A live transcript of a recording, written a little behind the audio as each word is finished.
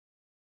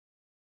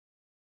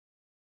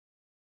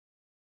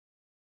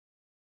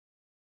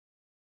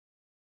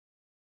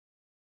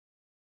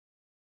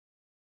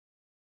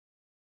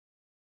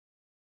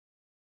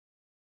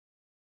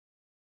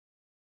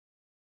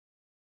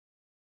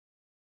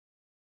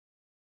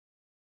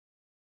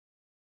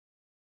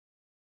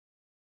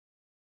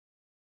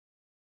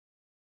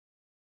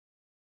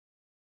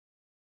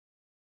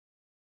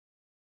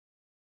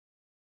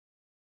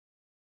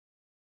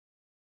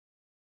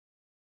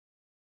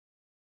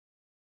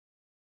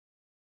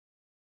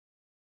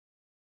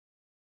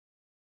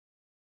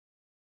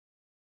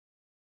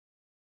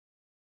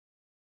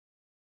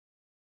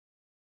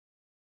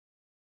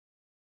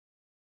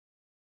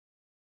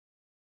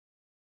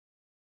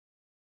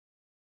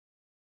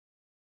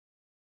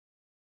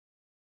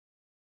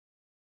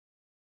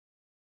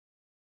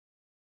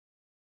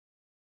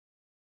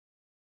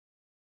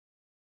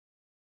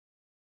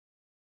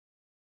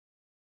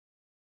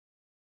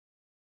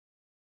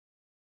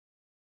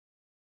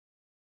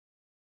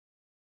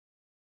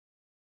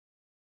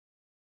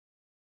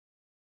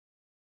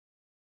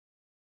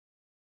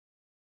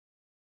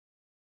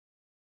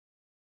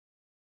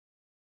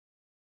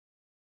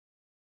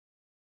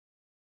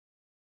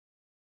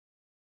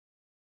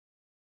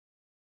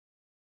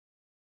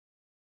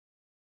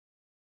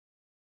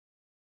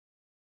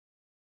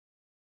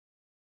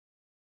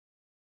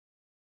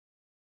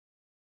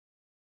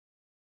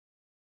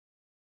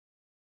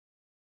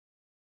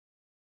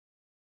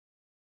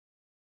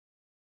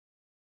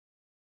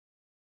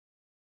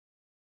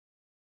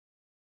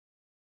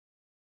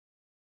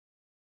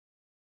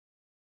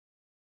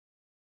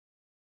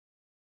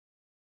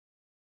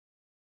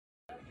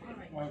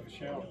We'll have a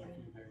shower in a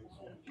few days.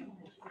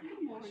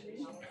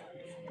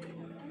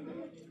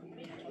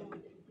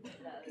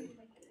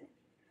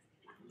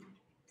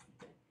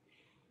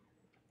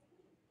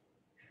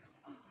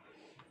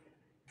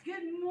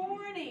 Good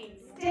morning.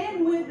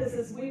 Stand with us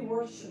as we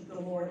worship the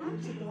Lord.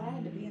 Aren't you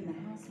glad to be in the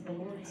house of the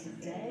Lord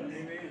today?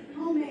 Amen.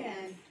 Oh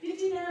man, did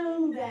you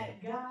know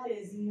that God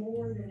is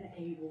more than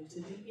able to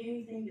do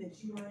anything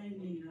that you are in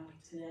need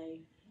of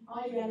today?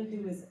 All you got to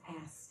do is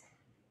ask.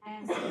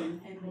 Ask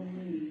Him and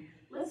believe.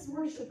 Let's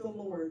worship the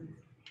Lord.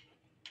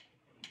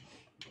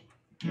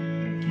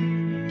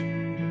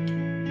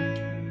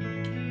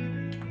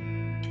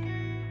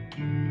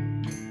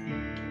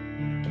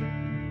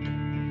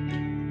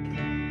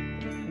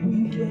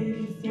 We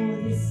waited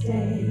for this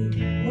day.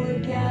 We're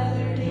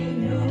gathered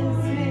in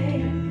His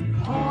name,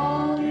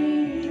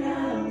 calling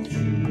out to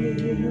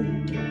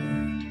You.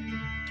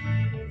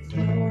 It's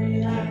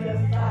roaring like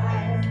a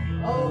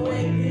fire,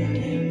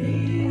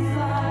 awakening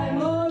desire.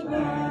 Lord,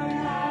 burn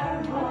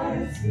our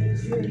hearts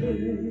with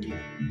truth.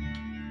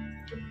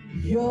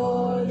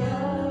 You're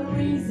the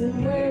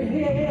reason we're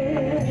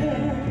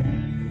here,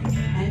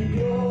 and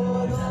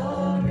You're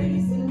the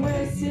reason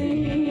we're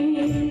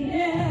singing.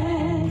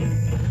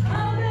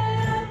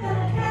 Open up the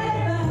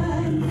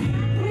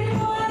heavens, we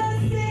want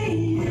to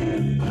see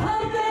You.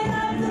 Open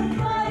up the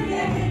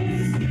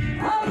floodgates,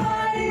 a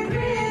mighty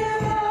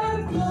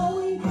river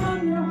flowing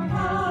from Your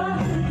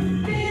heart,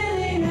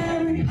 filling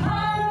every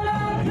heart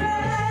of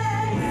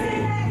praise.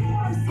 Sing that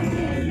chorus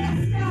again.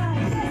 Yes,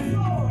 God, yes,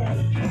 Lord.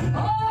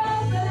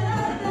 Open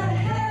up the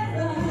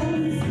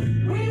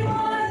heavens, we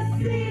want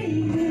to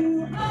see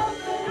You.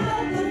 Open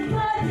up the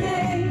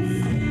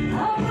floodgates,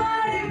 a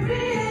mighty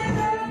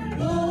river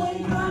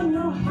flowing from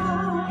Your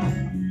heart,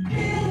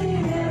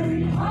 filling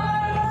every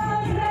heart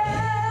of praise.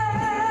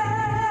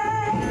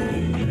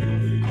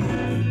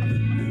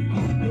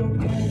 Your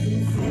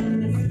presence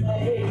in this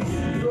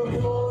place, Your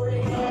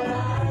glory on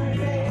our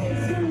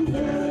face.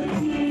 We're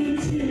looking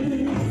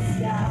to the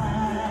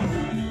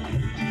sky,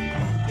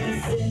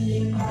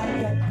 descending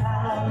like a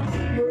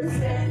cloud. You're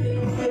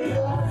standing with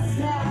us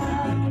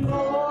now,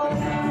 Lord,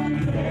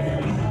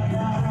 unveil our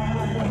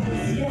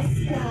eyes. Yes,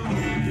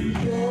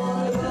 God,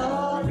 You're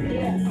the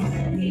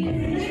yes.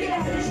 Big it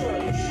out,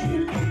 church,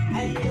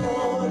 and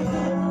You're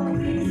the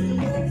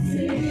reason we're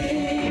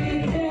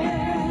singing.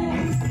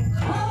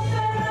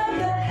 Open up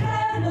the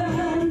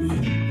heavens,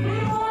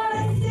 we want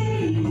to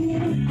see You.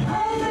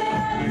 Open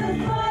up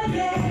the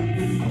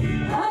floodgates,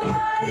 a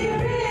mighty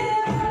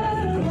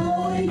river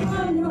flowing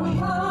from Your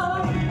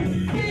heart,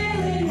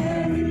 filling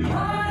every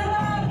part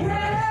of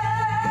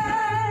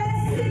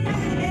praise. Sing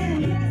that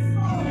again, yes,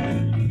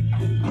 Lord.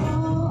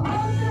 Oh,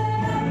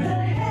 open up the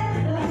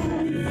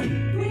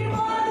heavens, we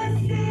want to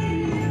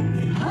see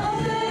You.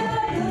 Open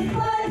up the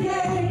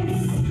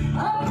floodgates,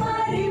 a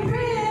mighty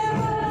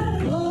river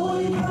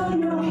flowing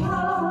from Your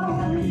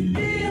heart,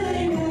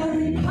 filling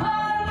every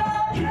part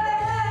of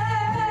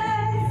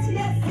praise.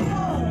 Yes,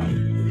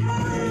 Lord.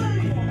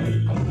 Hallelujah.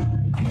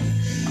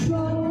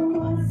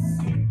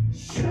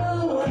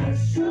 Show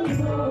us Your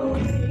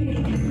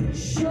glory.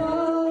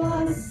 Show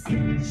us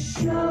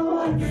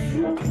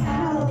Your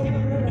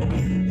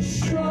power.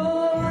 Show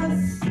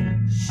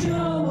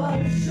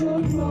us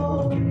Your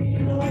glory,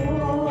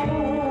 Lord.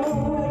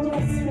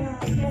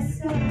 Yes,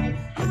 God,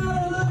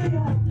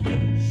 hallelujah.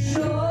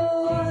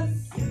 Show us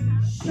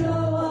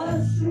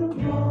Your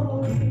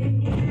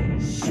glory.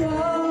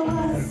 Show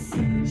us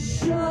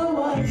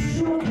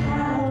Your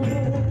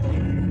power.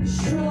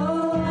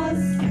 Show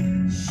us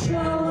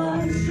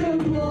Your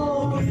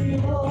glory,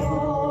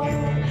 Lord.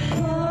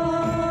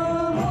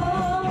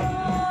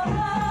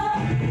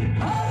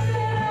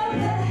 Open up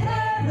the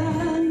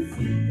heavens,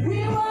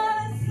 we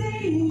want to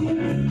see You.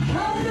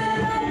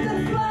 Open up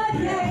the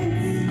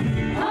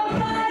floodgates, a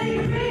mighty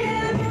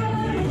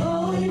river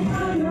flowing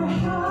from Your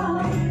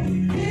heart,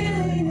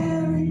 filling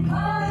every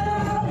part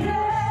of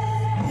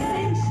praise.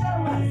 Sing,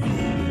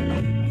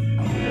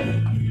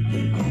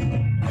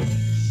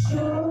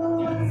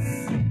 show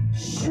us.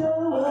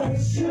 Show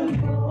us Your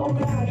glory.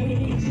 God, we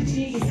need You,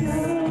 Jesus.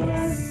 Show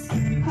us,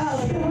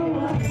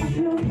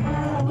 hallelujah, Your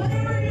power.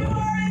 Whatever you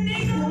are in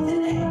need of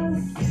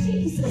today,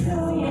 Jesus is the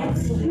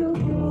answer. Your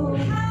glory.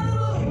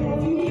 Hallelujah.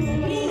 If you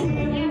need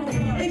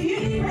healing, if you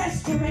need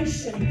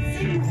restoration,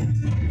 sing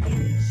it.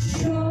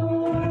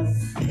 Show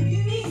us. If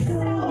you need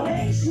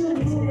salvation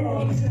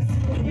today,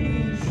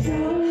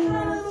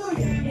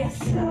 hallelujah. Yes,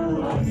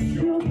 show us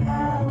Your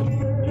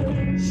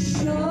power.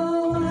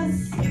 Show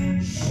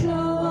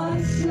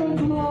us Your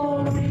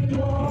glory,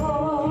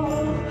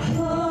 Lord.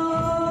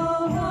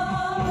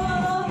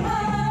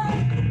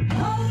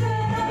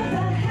 Open up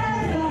the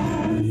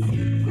heavens,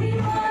 we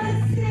want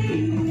to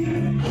see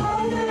You.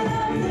 Open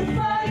up the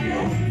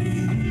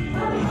floodgates,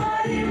 a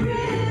mighty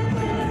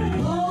river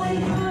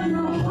flowing from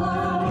Your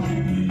heart,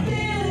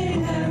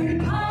 filling every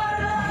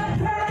part of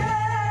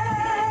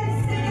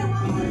praise. Sing it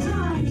one more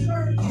time,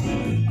 church.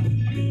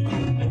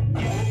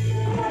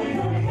 Open up the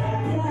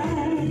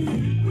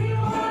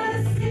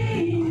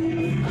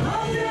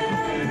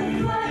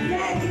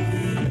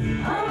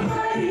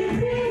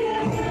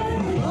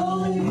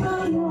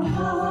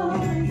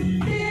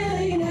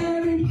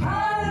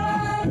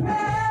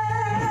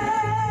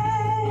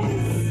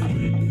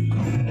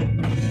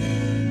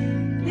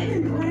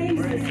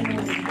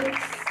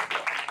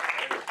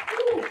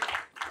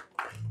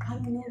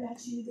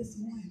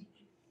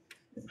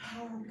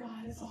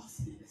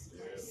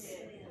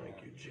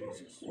you,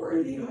 Jesus.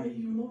 Worthy are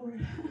you,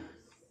 Lord.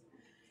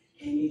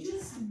 Can you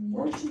just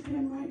worship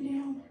him right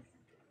now?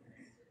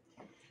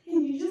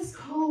 Can you just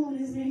call on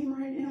his name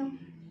right now?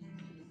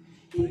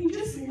 Can you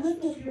just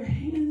lift up your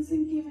hands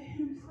and give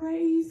him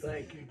praise?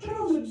 Thank you, Put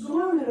on the Jesus.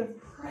 garment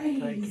of Thank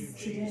you, praise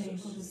today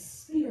Jesus. for the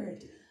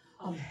spirit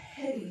of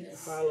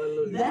heaviness.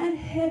 Hallelujah. That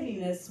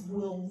heaviness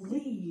will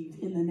leave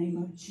in the name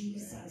of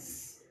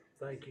Jesus.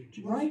 Thank you,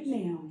 Jesus. Right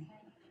now,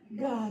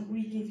 God,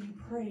 we give you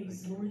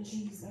praise, Lord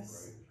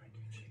Jesus.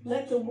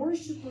 Let the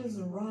worshipers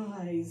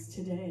arise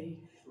today.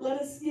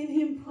 Let us give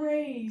him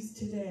praise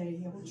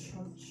today, oh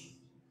church.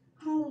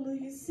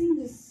 Hallelujah. Sing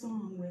this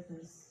song with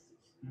us.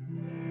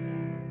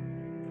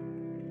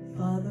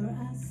 Father,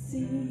 I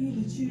see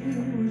that you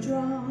are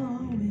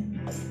drawing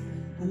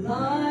a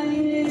line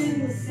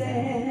in the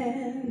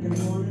sand.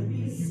 I want to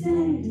be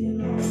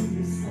standing on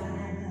your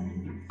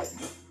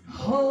side,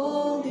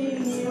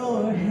 holding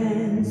your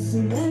hand, so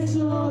let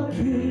your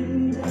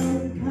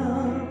kingdom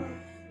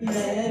come.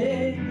 Let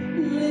it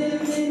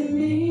live in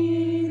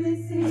me.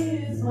 This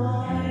is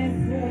my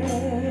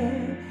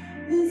prayer.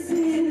 This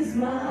is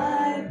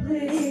my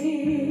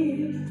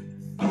plea.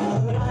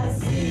 Father, I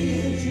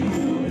see that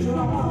you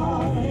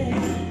draw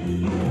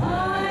it.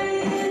 I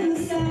in the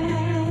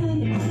sand,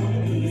 I want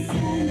to be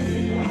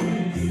standing on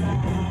your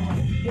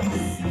side,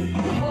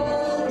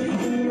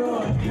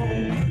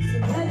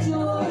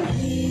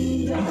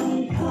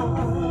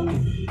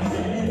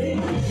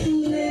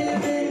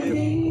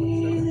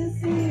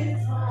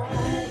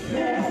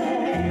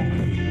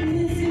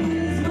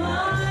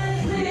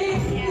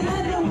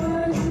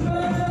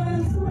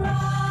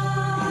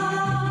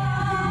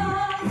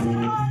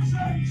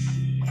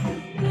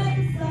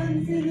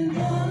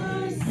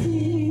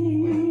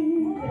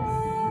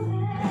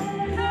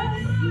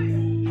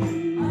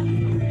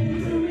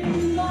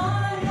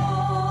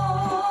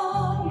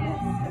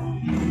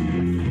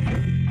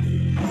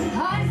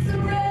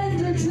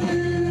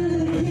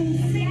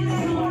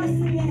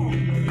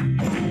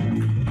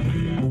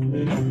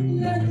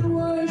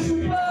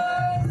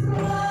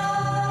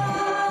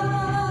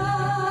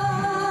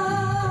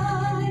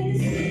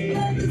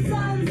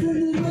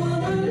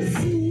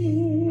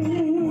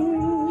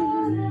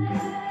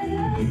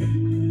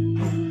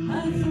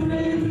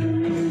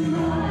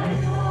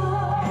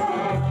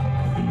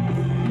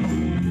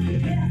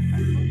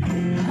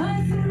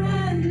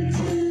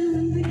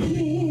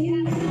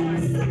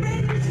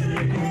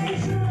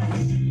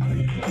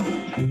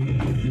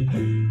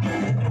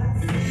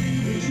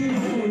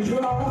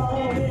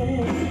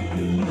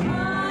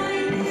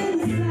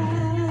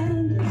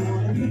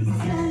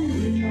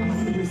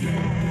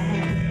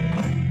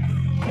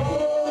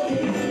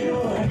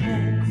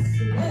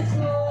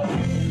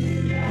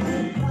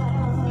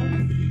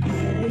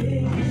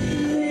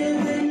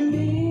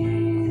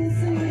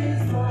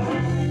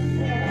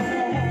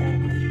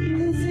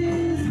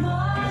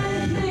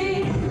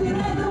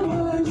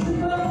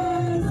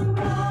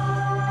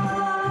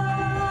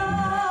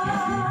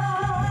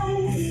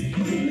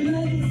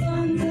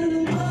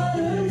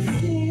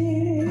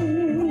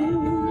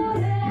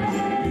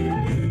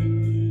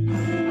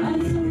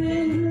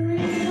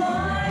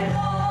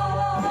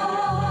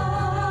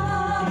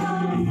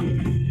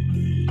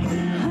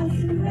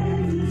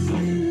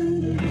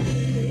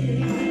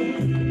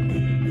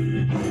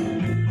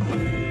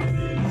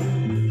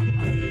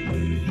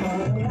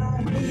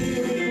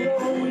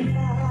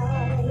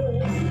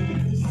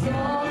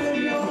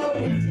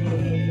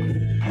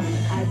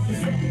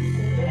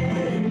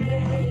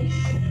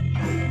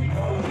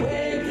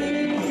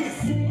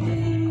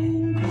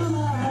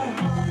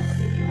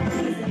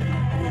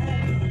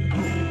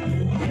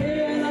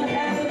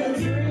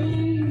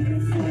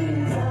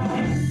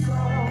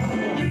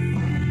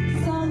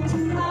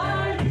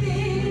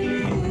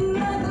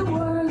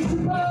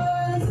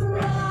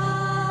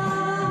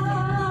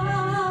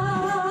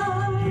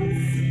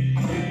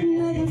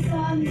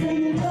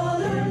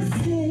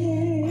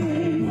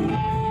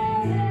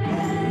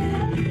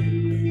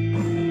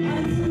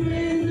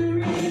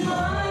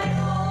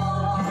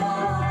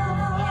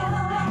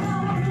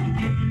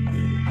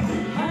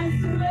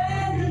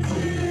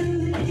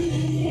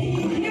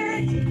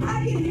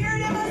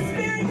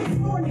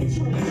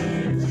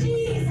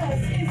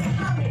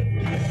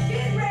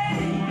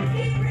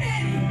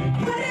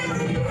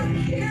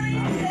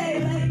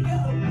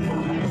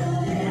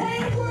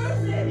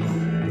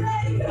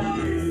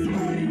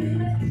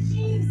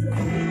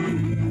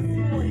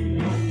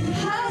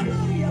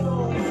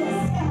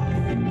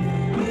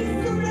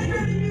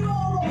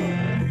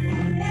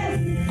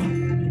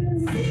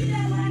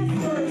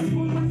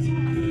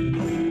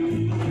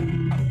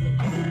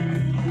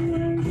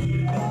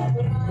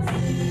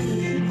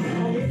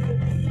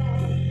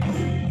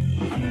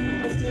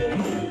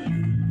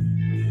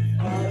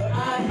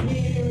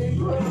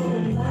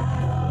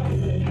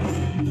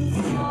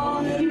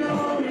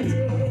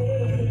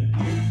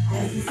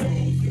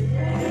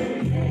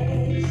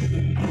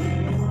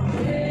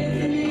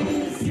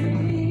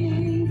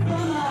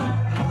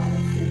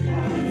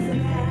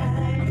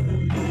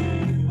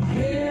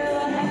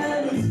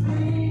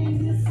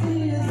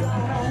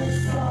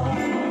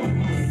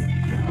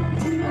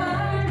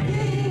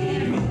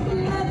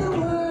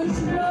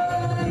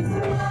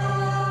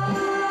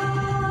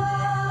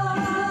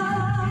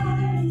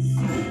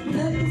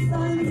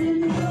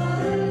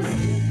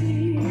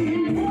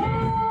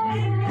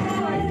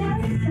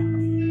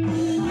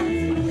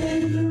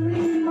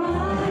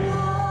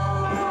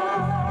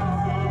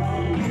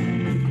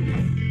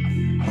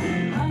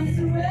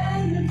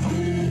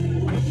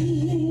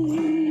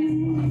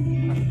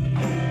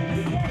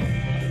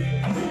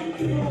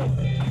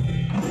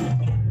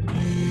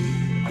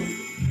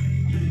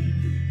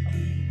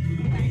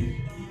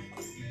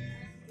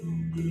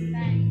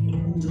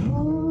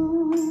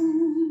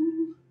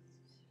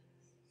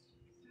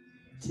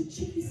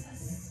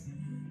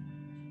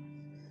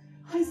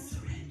 I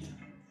surrender,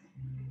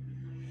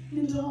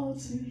 and all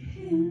to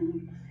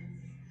Him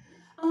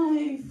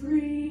I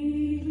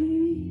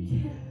freely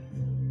give,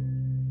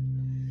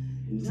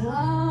 and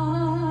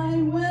I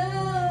will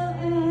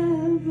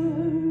ever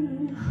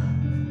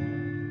love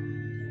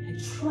and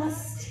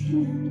trust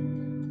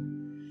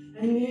Him,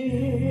 and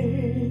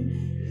in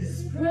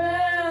His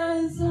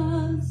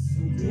presence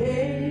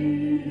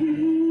daily.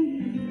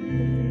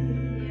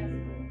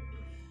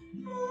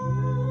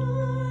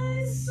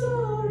 I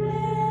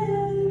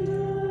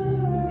surrender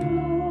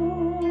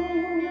all,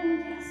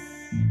 yes,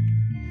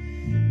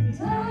 and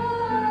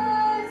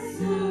I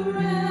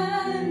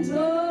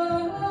surrender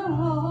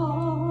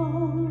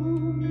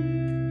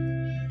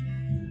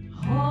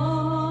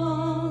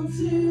all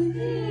to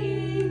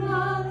Thee,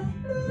 my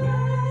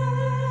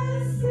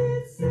blessed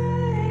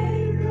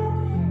Savior.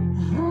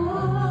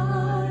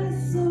 I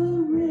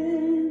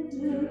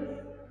surrender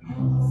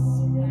all.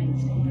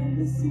 Surrender to Him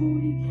this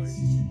morning, yes,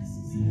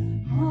 Jesus.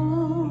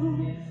 All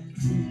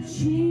to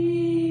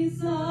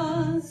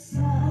Jesus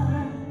I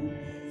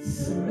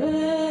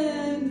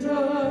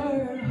surrender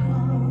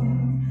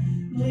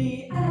humbly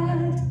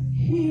at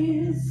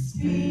His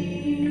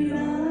feet I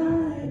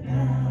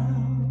bow,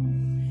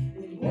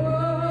 and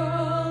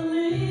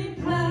worldly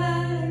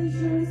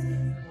pleasures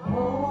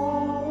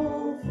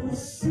all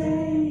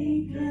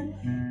forsaken.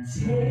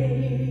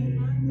 Take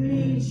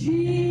me,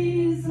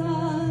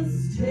 Jesus,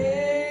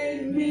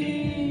 take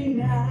me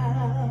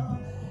now.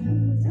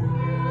 And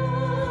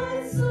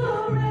I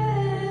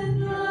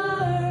surrender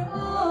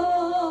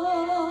all.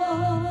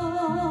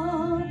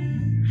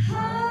 I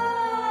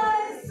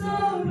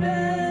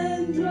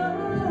surrender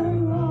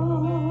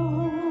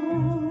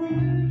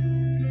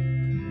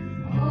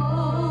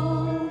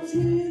all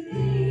to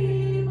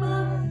Thee,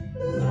 my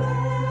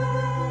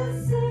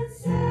blessed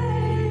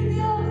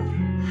Savior.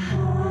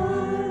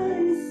 I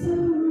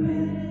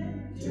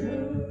surrender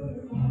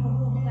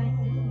all.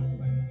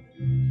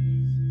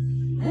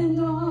 And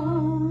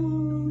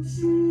all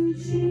to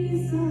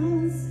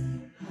Jesus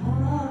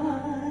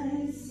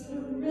I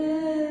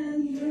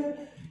surrender.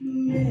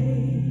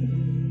 Make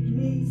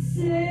me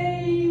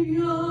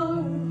Savior,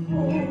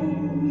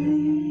 holy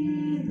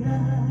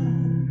Thou.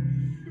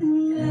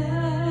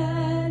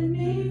 Let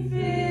me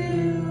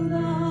feel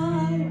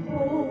Thy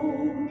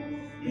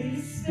Holy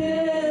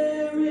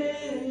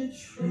Spirit,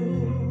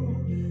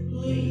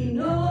 truly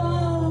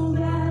know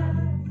that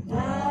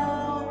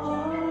Thou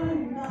art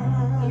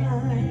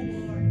mine.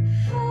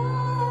 I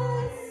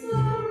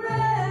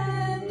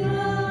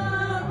surrender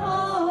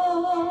all.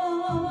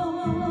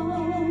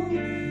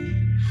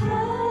 I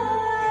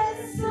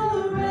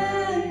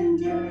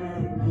surrender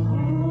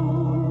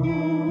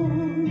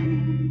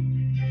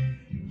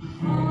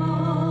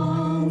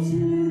all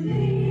to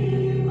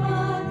Thee,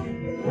 my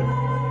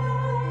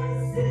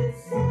blessed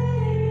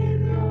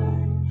Savior.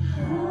 I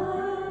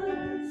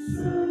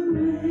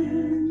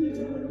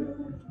surrender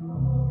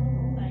all.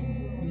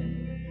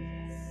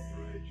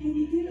 Can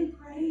you give Him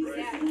praise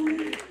this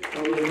morning?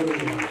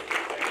 Hallelujah.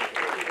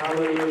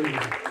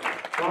 Hallelujah.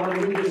 Father,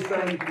 we just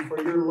thank You for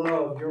Your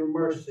love, Your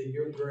mercy,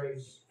 Your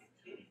grace.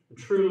 And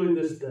truly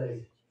this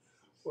day,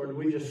 Lord,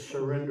 we just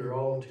surrender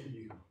all to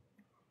You.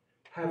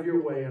 Have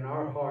Your way in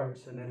our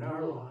hearts and in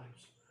our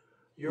lives.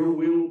 Your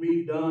will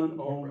be done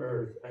on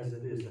earth as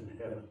it is in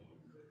heaven.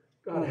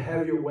 God,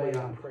 have Your way,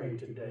 I pray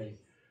today,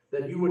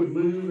 that You would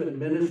move and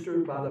minister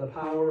by the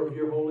power of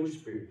Your Holy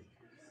Spirit,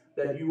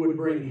 that You would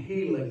bring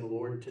healing,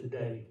 Lord,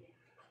 today.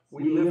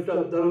 We lift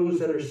up those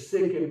that are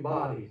sick in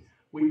body.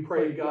 We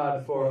pray,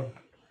 God, for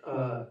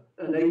an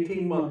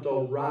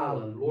 18-month-old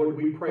Rylan. Lord,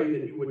 we pray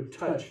that You would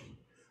touch him.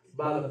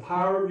 By the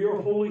power of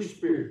Your Holy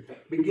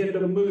Spirit, begin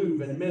to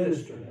move and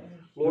minister.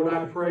 Lord,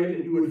 I pray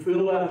that You would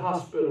fill that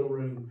hospital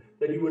room,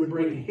 that You would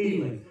bring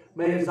healing.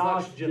 May his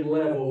oxygen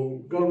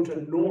level go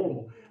to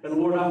normal. And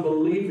Lord, I'm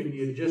believing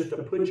You just to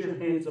put Your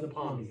hands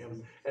upon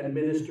him and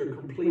minister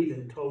complete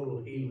and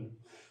total healing.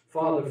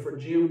 Father, for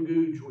Jim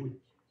Googe,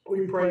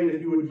 we pray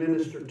that You would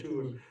minister to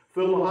him.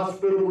 Fill the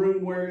hospital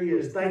room where he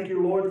is. Thank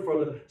You, Lord, for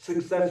the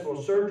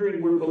successful surgery.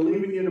 We're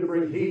believing You to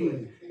bring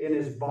healing in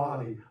his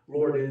body,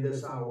 Lord, in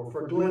this hour.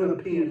 For Glenna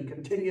Penn,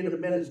 continue to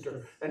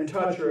minister and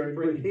touch her and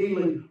bring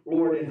healing,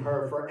 Lord, in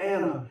her. For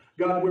Anna,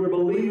 God, we're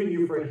believing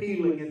You for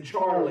healing in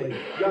Charlie.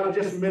 God,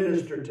 just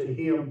minister to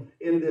him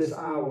in this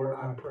hour,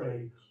 I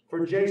pray.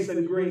 For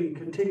Jason Green,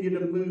 continue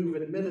to move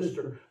and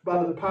minister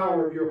by the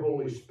power of Your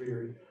Holy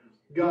Spirit.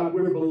 God,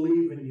 we're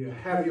believing You.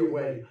 Have Your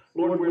way.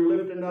 Lord, we're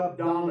lifting up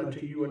Donna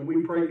to You, and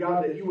we pray,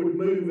 God, that You would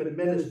move and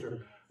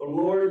minister.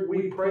 Lord,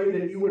 we pray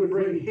that You would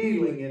bring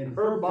healing in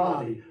her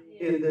body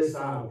in this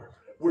hour.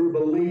 We're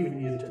believing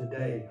You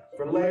today.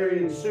 For Larry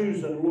and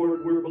Susan,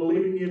 Lord, we're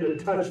believing You to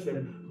touch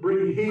them,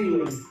 bring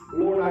healing.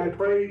 Lord, I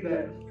pray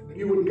that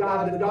You would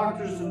guide the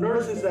doctors and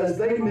nurses as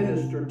they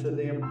minister to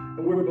them.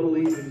 And we're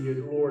believing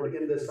You, Lord,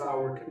 in this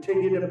hour.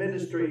 Continue to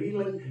minister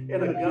healing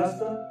in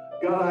Augusta.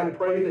 God, I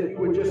pray that You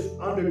would just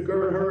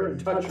undergird her and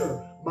touch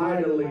her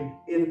mightily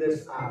in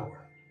this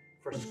hour.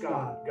 for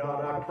Scott.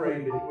 God, I pray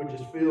that it would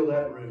just fill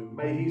that room.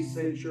 May he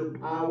sense your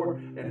power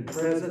and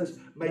presence.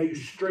 May you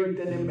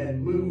strengthen him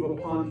and move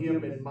upon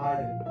him in might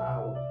and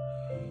power.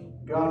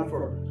 God,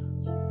 for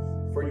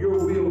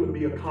your will to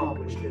be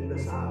accomplished in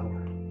this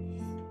hour.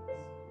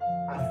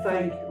 I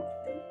thank you.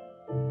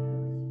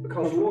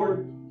 Because,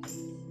 Lord,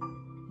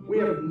 we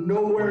have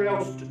nowhere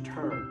else to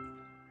turn.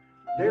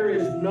 There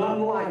is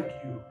none like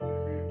you.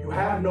 You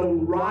have no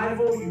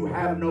rival. You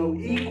have no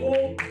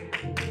equal.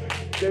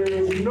 There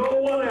is no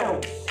one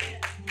else.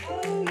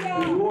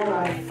 And Lord,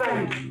 I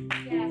thank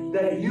you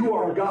that you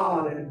are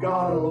God and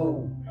God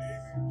alone.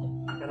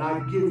 And I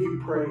give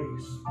you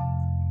praise.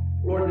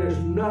 Lord, there's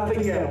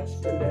nothing else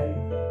today.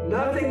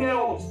 Nothing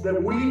else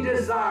that we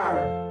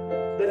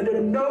desire than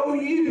to know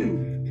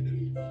you.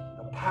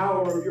 The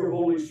power of your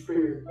Holy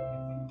Spirit.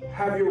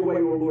 Have your way,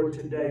 O Lord,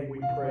 today, we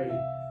pray.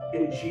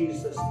 In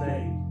Jesus'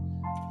 name.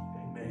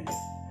 Amen.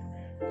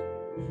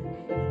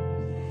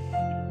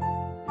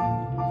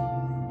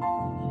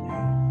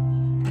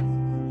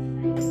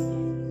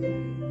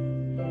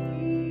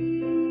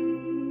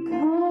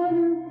 Caught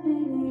up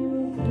in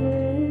your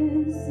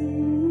presence,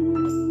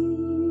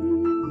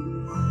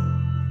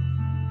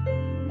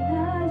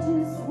 I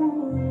just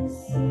wanna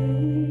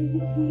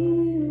sit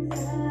here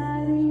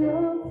at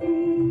your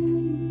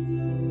feet.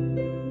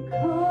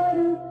 Caught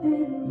up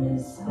in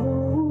this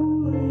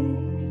holy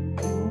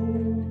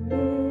moment,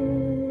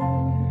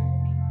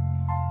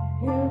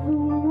 never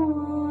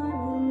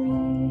wanna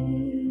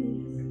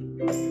leave.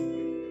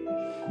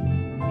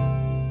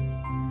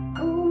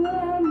 Oh,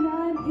 I'm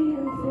not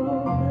here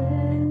for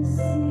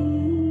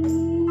blessings.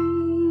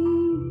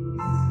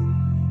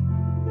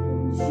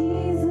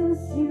 Jesus,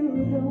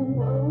 you don't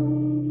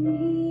owe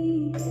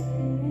me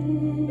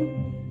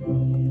anything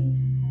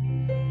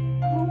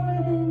more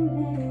than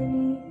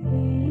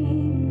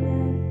anything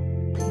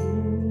that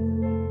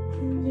you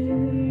can do.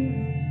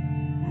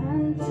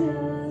 I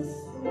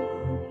just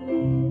want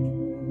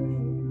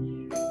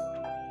you.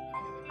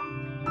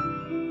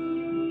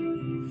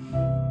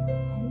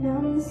 And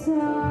I'm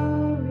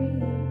sorry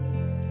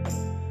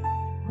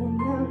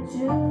when I've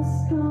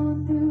just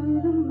gone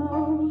through the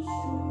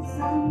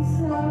motions. I'm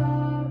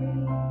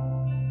sorry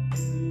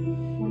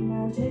when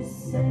I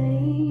just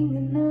sang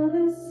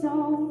another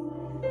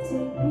song.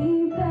 Take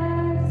me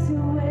back to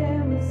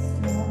where we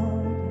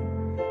started.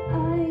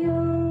 I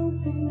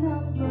open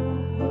up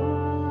my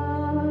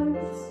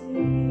heart to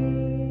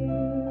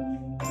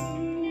you.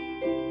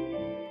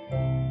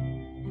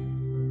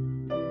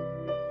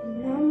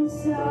 And I'm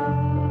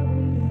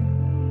sorry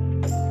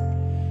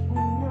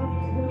when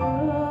I've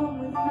come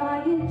with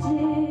my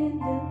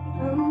agenda.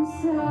 I'm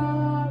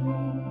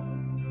sorry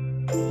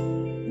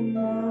when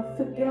I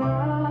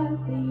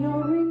forgot that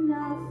you're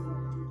enough.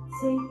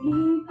 Take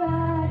me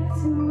back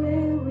to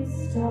where we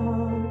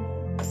started.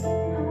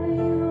 I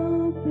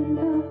open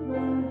up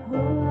my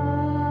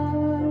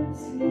heart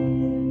to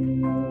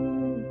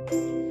you.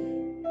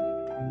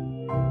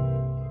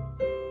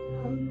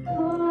 I'm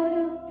caught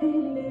up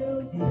in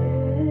your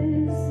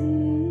presence,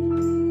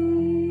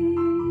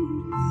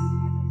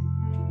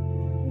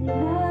 and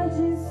I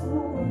just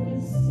wanna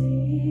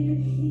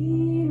sit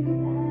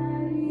here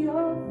at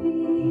your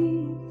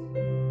feet.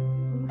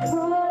 I'm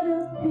caught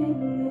up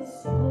in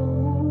this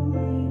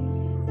holy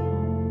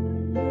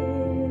moment,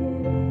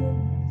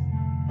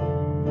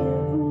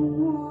 never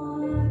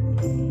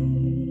wanna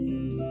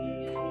leave.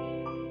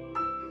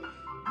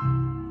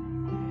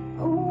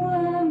 Oh,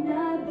 I'm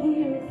not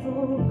here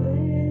for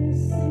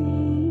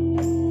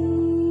blessings.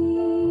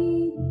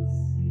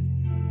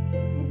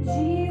 And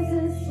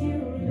Jesus, you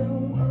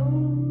don't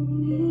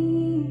owe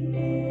me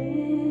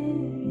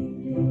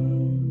anything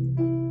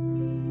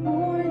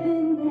more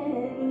than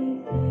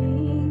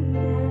anything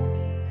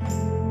that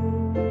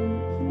you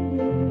can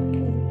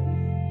do.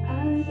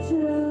 I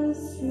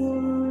just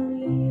want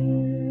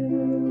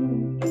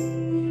you.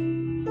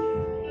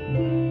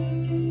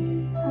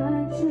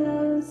 I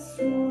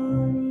just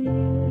want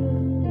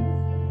you.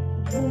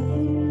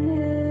 Nothing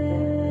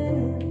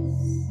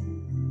else,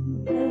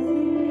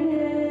 nothing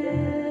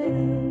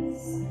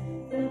else,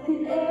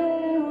 nothing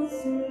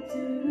else will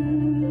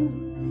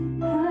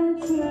do. I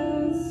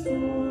just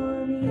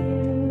want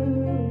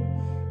you.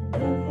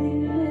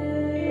 Nothing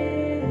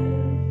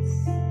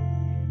else,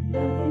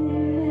 nothing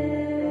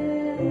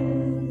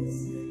else,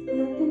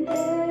 nothing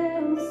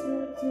else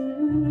will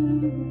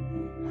do.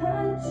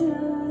 I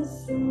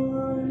just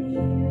want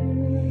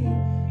you.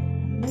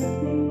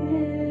 Nothing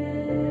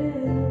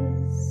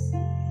else,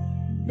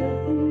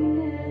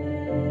 nothing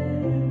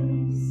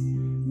else,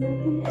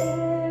 nothing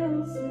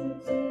else will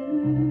do.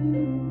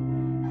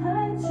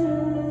 I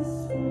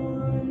just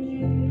want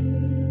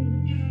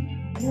you.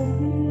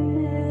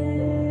 Nothing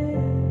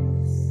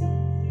else,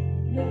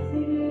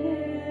 nothing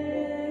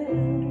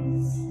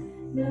else,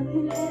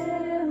 nothing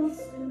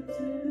else will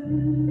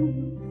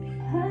do.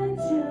 I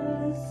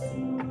just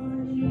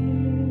want you.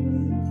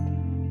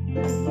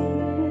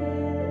 Nothing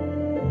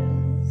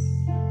else,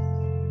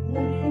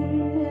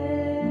 nothing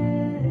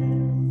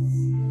else,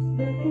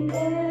 nothing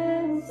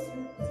else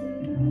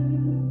will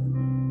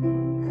do.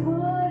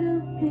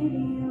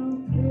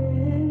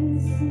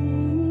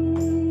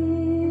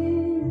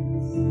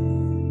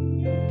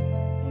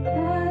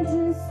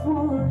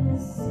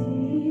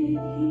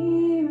 sit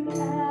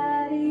here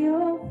at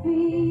your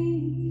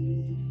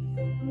feet.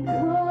 I'm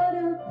caught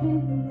up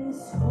in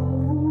this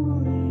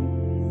holy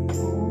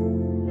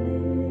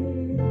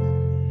moment.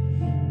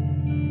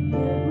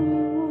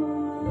 Never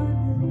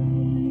wanna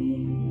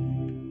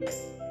leave.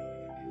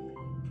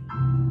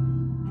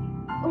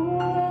 Oh,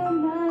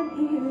 I'm not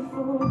here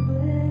for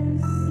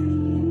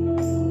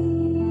blessings.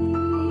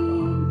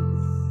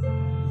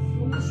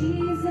 And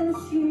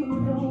Jesus, you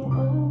don't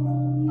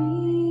owe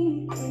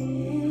me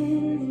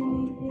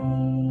anything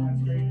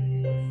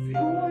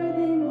more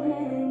than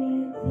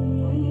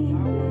anything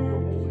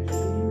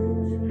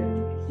that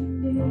you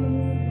can do.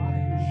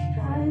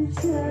 I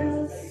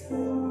just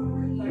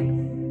want you.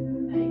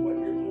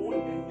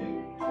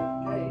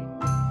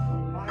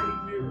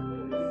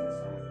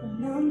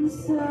 And I'm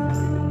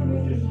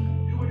sorry.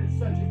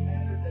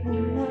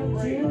 And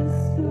I've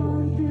just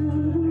gone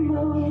through the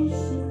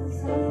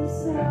motions. I'm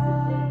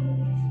sorry.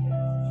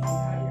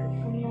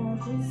 And I'll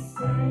just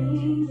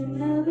sing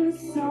another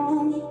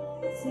song.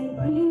 Take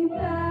me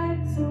back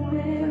to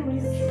where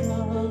we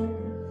started.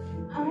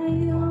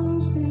 I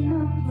open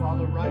up my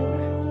Father, right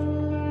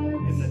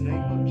now, in the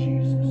name of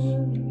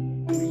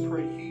Jesus, we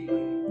pray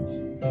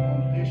healing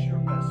on this your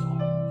vessel.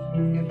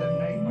 In the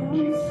name of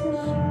Jesus,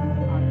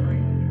 I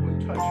pray that you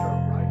would touch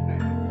her right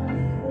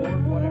now.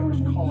 Lord,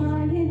 whatever's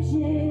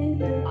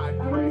causing it, I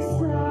pray,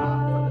 Lord,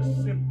 not for the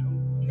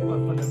symptom,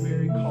 but for the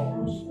very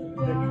cause,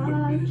 that you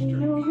would minister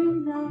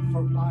healing.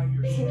 For by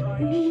your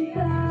stripes she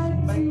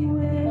is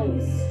made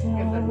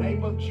whole. In the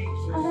name of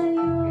Jesus,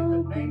 in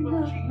the name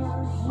of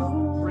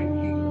Jesus,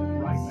 bring healing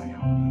right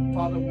now.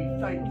 Father, we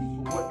thank you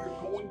for what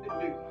you're going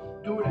to do.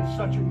 Do it in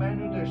such a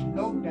manner there's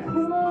no doubt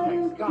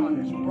that God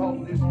has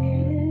brought this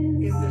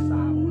healing in this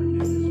hour, in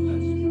this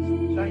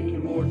message. Thank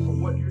you, Lord, for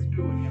what you're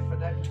doing and for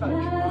that touch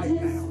right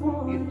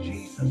now. In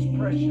Jesus'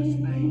 precious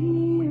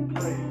name, we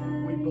pray,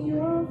 we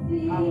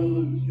believe.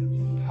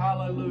 Hallelujah.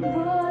 Hallelujah.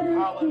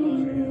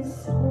 Hallelujah.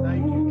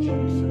 Thank you,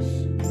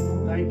 Jesus.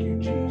 Thank you,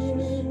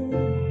 Jesus.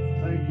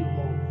 Thank you,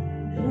 Lord.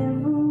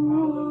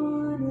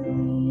 Hallelujah.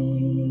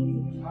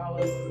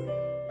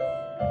 Hallelujah.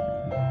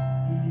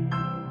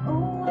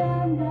 Oh,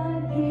 I'm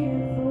not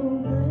here for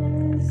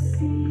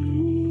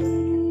blessings.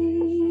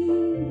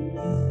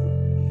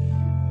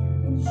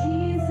 And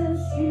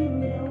Jesus, you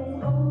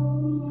don't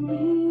owe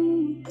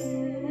me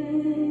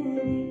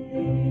anything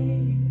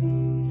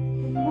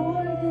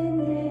more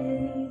than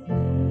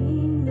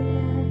anything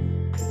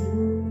that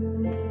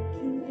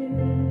you can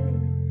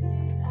do.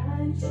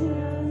 I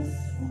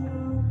just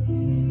want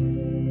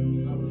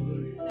you.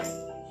 Hallelujah.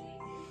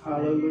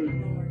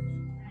 Hallelujah.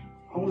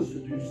 I want us to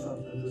do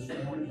something this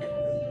morning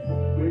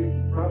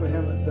we probably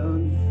haven't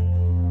done.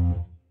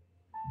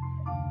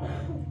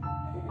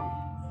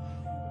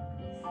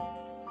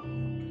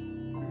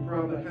 We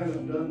probably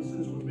haven't done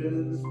since we've been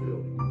in this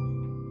building.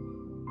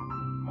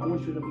 I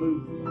want you to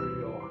move from where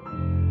you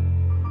are.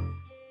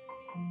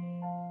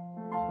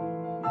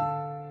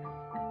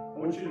 I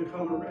want you to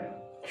come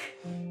around.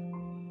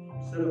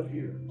 Sit up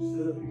here.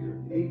 Sit up here.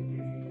 Kneel if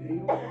you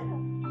kneel.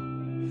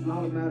 It's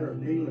not a matter of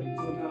kneeling.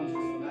 Sometimes it's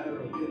a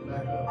matter of getting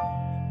back up.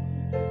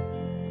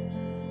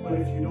 But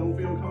if you don't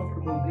feel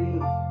comfortable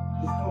kneeling,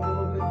 just come a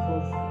little bit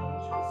closer. I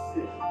want you to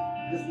sit.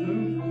 Just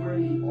move from where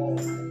you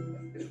are.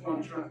 It's what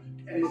I'm trying.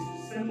 And it's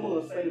as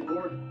simple as saying,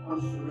 Lord,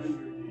 I'm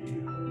surrendering to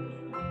you.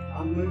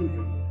 I'm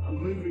moving. I'm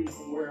moving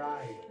from where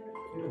I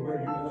am to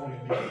where you want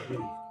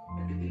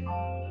me to be.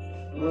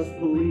 And let's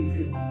believe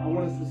him. I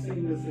want us to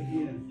sing this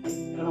again.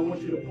 And I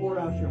want you to pour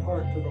out your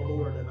heart to the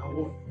Lord. And I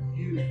want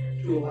you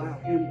to allow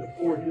him to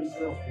pour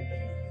himself into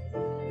you.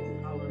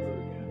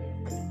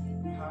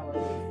 Hallelujah.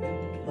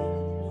 Hallelujah.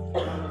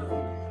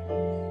 Hallelujah.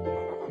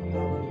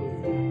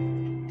 Hallelujah.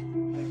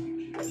 Thank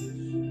you,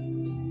 Jesus.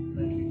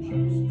 Thank you,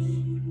 Jesus.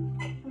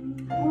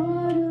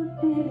 Caught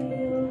up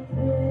in your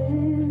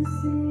presence,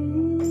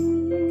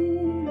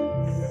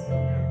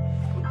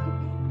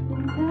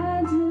 and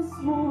I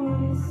just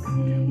wanna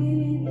sit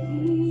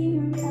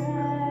here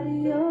at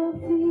your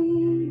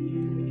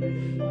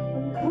feet.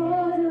 I'm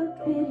caught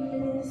up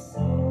in this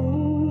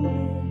holy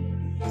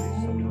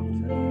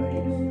Sometimes that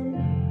face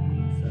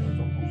moment. sounds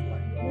almost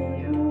like the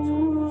end. It's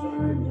almost like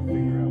I couldn't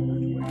figure out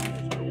which way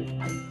it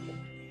was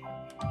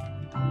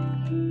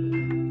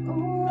going.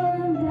 Oh,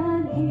 I'm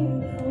not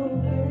here for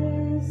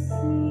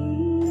blessings.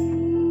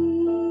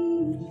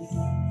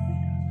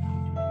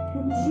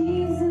 And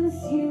Jesus,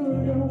 you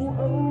don't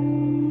owe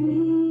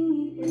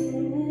me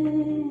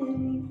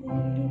anything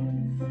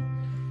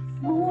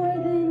more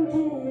than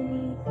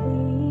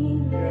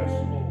anything Yes,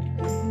 that Lord. you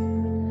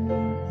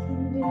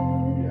can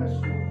do. Yes,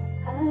 Lord.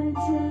 I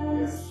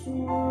just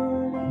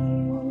want you.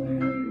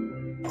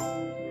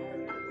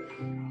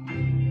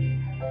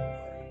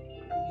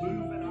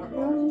 Move in our I'm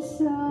hearts. Move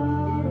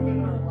sorry.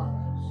 in our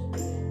lives.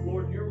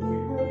 Lord, your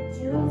will. I've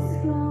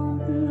just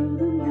gone through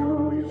the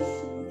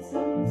motions.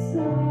 I'm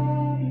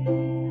sorry.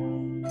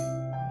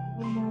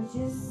 And I'll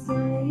just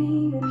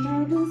sing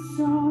another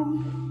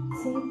song.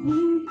 Take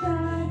me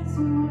back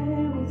to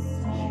where we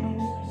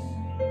started.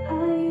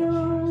 I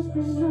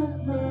open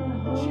up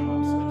my heart.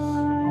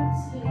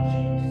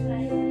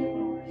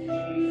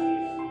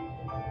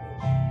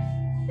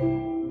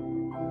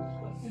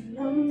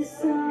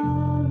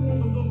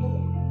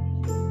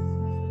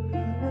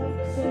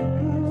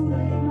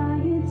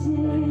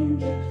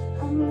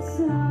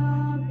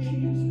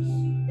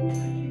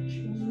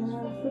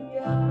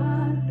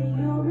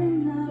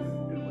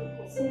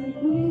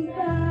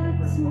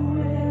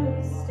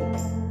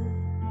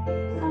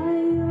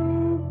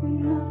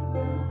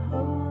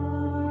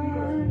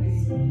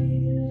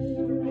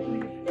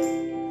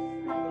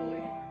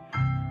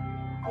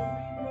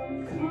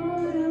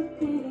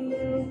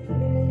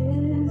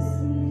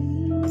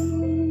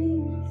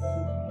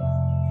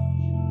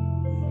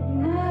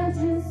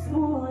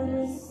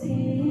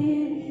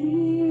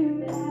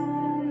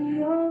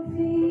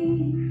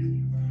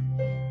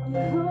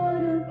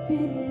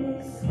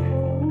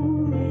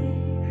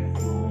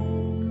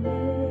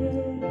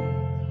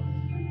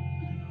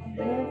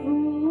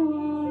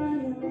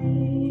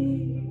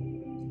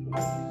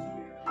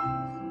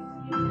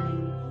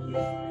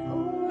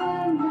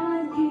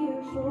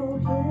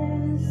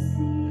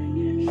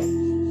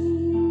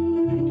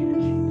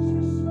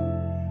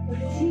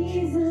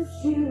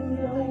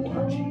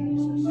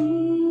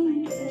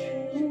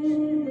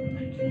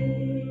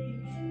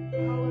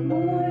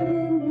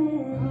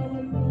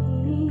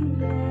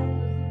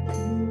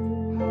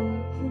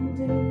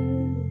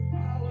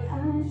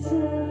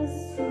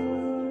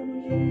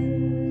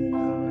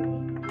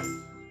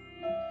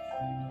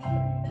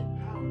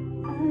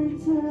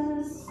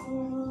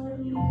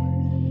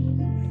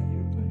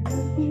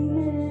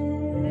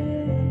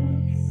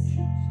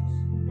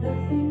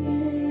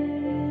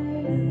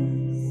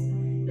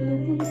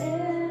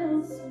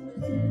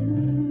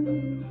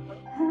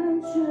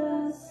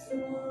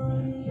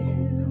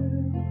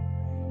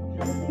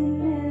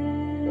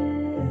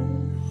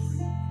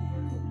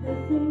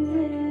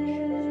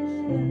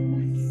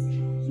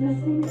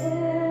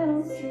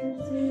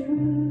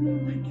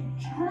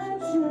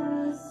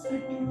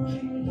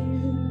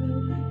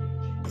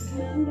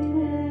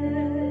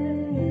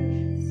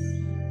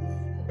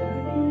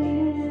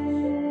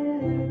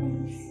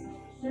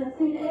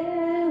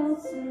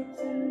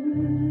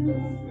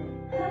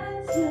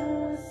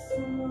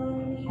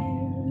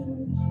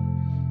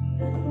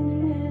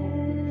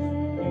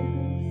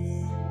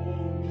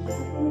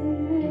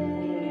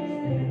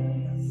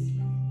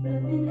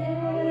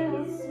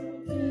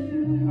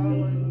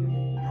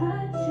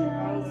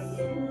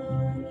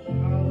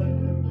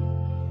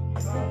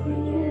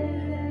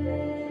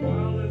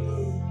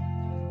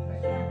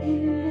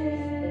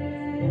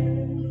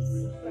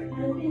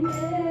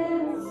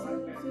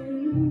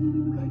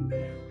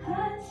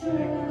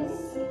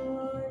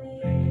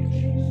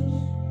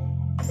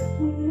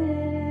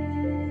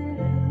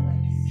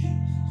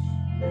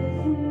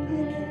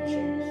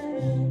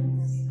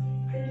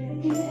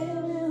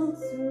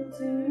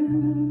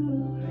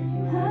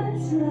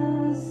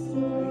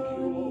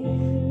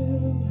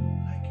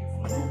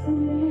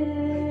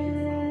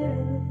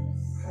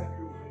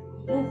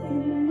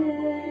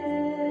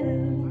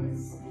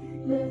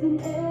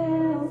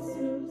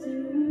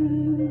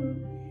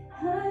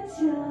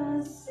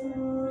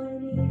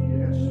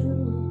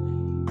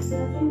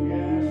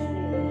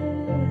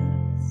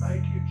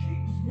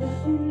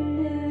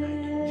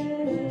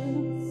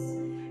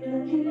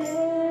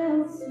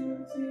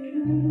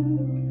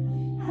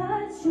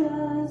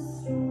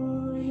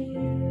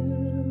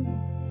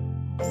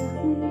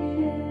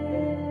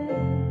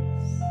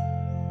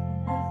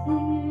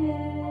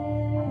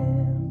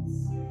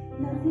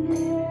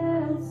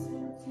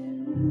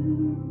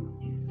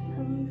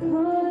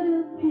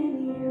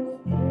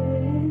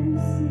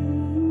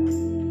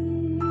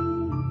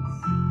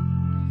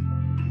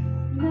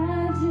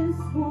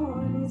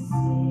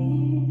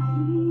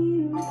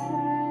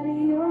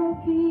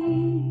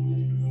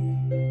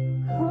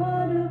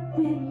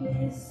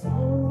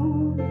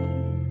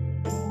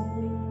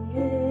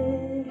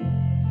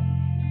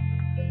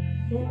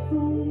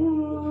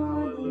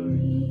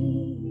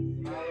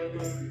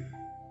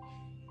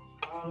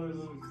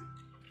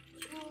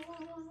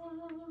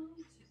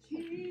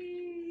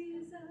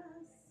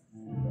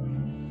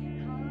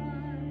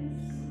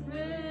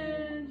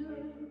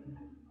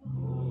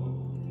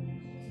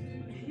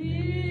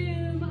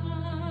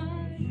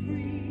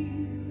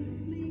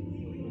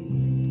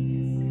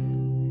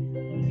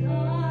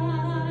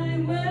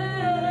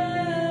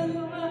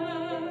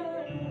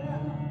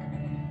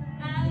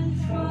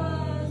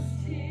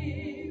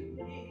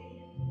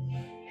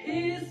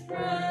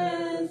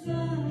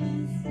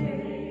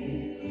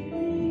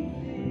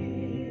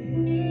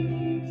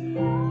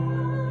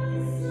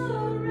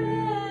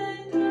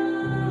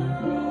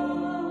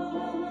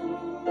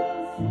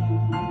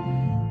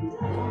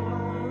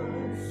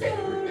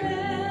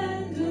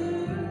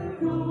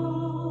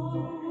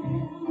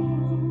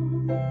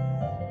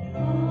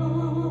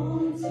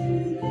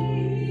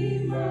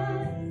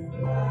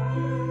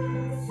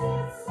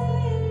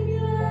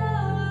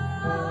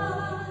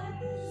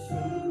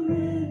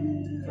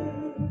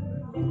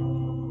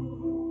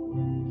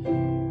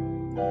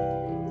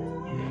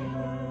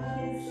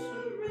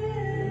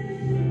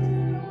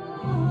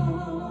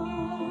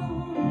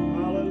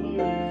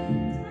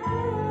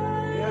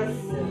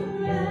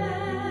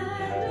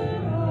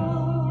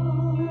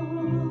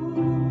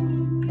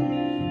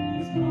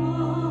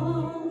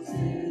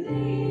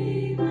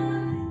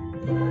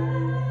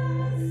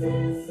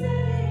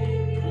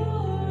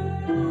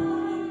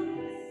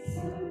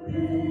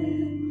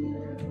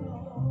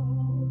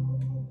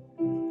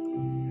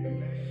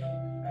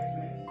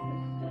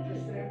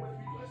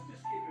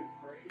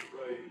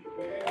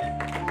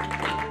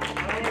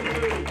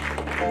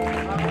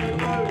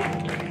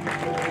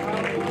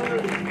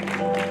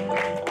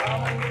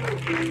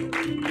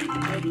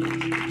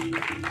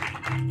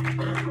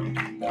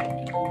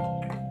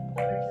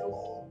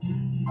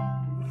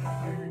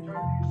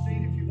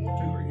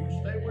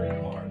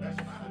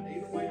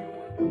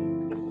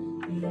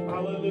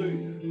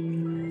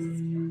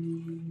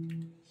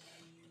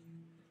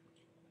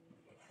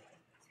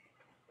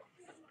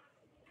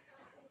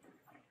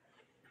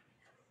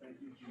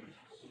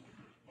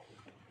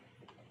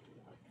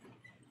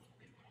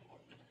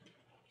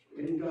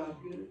 Isn't God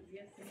good?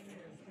 Yes, He is.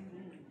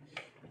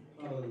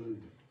 Hallelujah.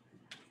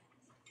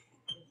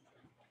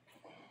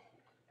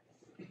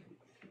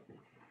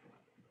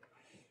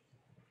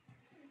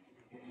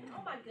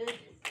 Oh my goodness.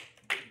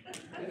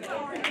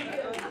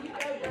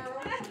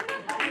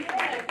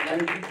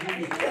 Thank you,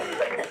 Jesus.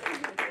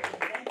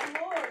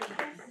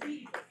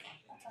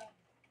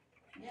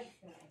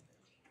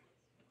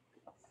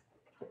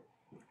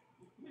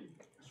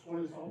 That's what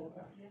it's all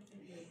about.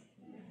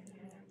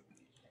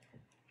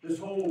 This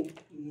whole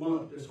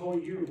month, this whole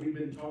year, we've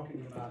been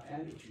talking about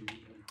attitude.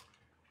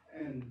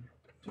 And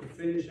to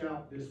finish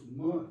out this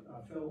month,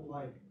 I felt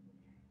like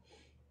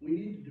we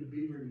needed to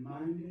be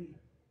reminded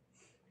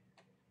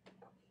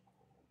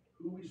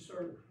who we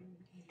serve.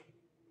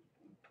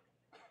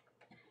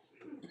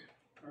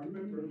 I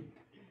remember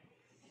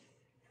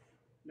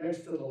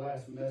next to the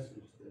last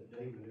message that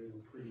David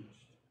ever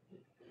preached,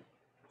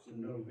 it's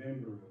in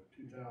November of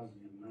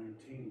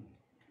 2019,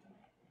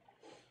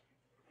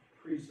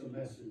 preached a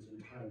message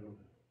entitled,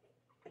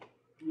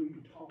 Who Are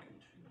You Talking to?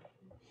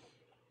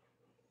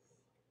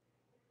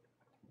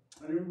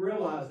 I didn't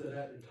realize that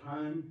at the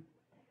time,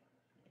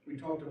 we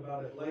talked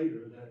about it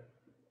later,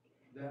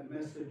 that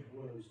message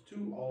was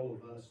to all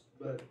of us,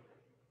 but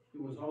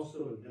it was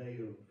also a day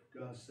of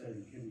God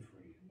setting him free.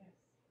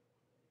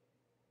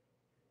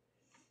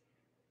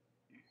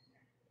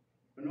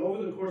 And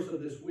over the course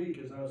of this week,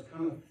 as I was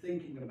kind of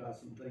thinking about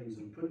some things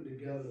and putting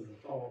together the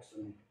thoughts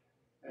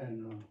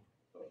and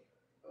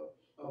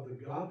of the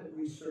God that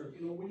we serve,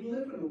 you know, we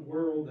live in a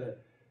world that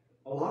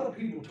a lot of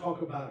people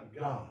talk about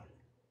God.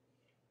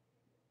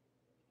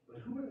 But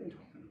who are they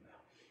talking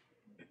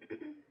about?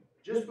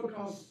 Just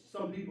because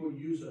some people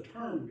use a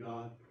term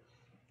God,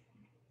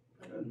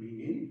 that doesn't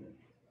mean anything.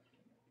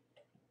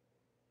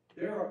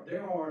 There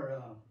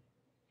are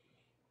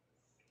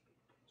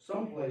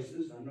some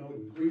places, I know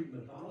in Greek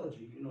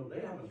mythology, you know,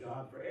 they have a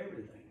God for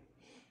everything.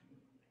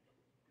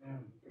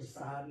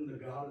 Poseidon, the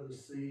god of the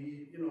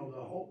sea, you know,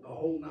 the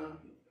whole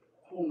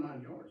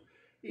nine yards.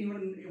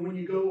 Even when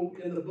you go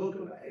in the book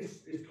of,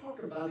 it's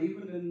talked about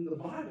even in the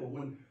Bible,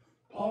 when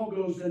Paul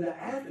goes into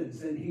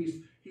Athens and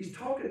he's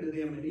talking to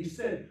them and he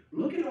said,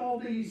 look at all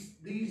these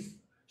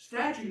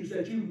statues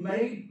that you've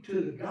made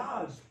to the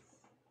gods,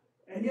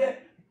 and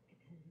yet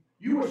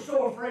you were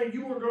so afraid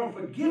you were going to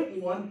forget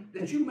one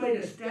that you made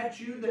a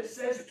statue that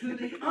says to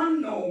the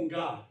unknown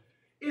God.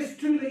 It's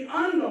to the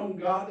unknown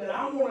God that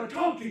I want to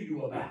talk to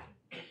you about.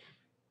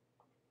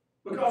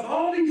 Because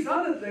all these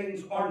other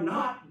things are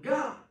not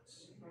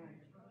gods.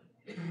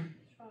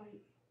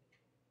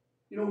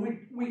 You know,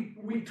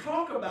 we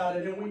talk about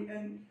it,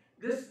 and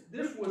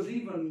this was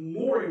even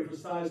more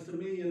emphasized to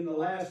me in the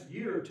last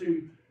year or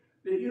two.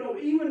 That, you know,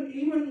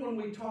 even when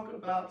we talk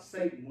about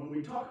Satan, when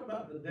we talk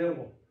about the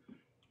devil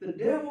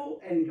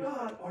and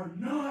God are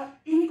not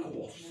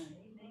equals.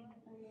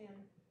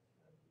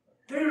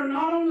 They are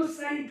not on the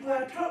same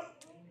plateau.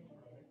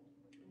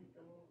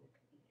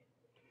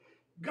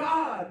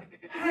 God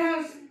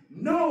has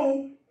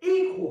no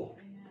equal.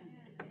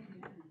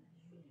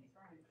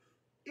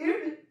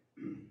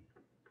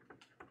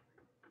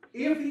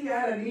 If he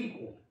had an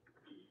equal,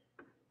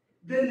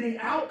 then the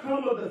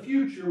outcome of the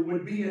future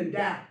would be in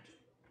doubt.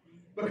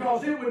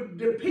 Because it would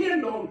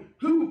depend on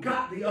who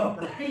got the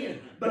upper hand.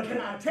 But can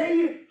I tell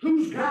you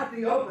who's got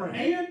the upper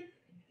hand?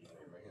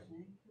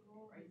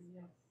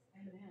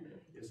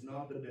 It's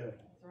not the devil.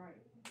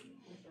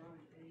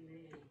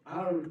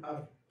 I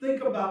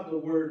think about the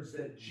words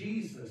that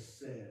Jesus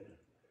said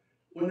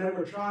when they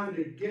were trying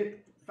to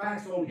get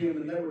facts on him,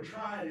 and they were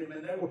trying him,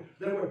 and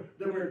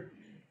they were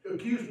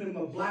accusing him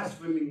of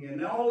blaspheming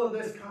and all of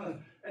this kind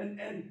of,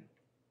 and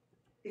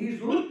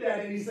he's looked at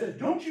it and he says,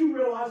 don't you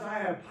realize I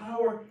have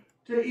power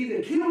to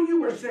either kill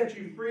you or set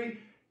you free?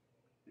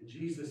 And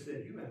Jesus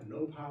said, you have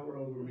no power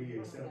over me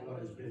except what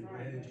has been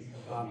granted to you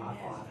by my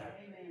Father.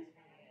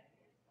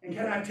 And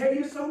can I tell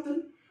you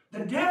something?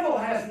 The devil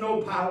has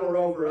no power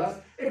over us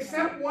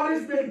except what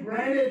has been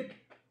granted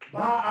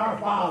by our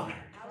Father.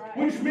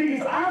 Which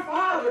means our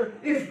Father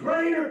is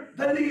greater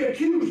than the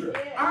accuser.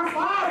 Our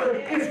Father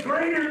is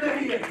greater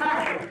than the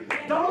attacker.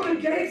 Though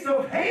the gates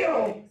of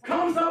hell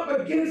comes up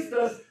against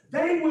us,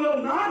 they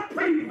will not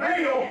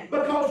prevail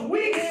because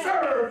we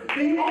serve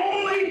the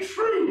only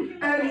true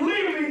and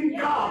living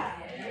God.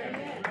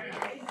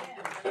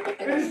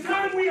 It's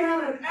time we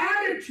have an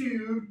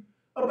attitude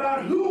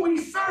about who we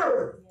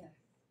serve.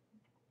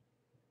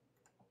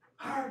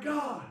 Our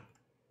God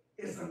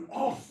is an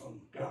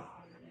awesome God.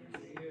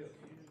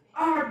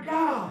 Our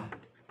God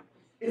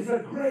is a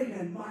great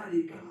and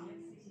mighty God.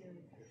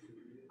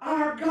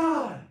 Our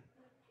God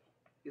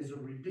is a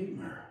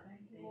redeemer.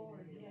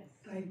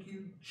 Thank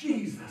you,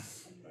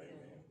 Jesus.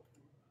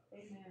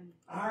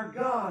 Our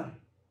God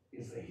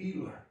is a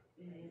healer.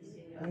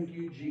 Thank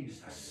you,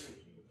 Jesus.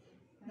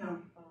 Now,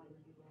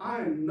 I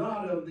am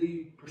not of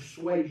the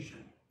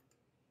persuasion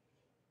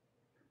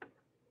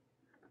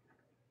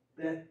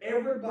that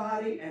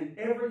everybody and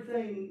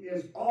everything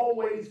is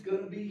always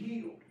going to be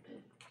healed.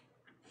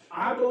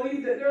 I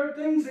believe that there are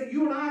things that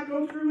you and I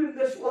go through in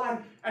this life,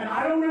 and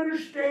I don't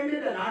understand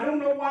it, and I don't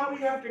know why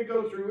we have to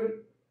go through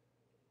it.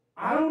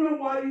 I don't know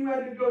why you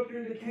had to go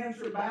through the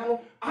cancer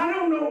battle. I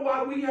don't know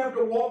why we have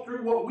to walk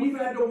through what we've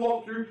had to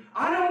walk through.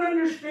 I don't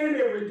understand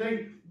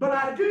everything, but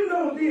I do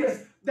know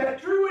this,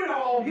 that through it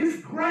all,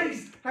 His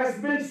grace has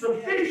been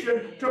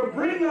sufficient to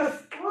bring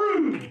us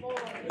through.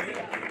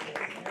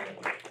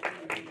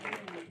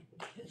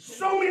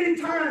 So many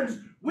times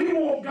we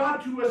want God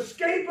to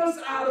escape us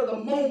out of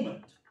the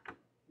moment.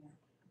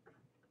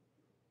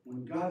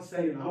 When God's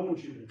saying, I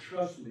want you to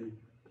trust me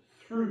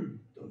through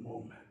the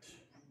moment.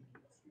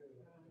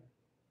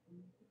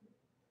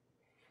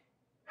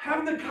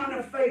 Have the kind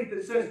of faith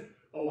that says,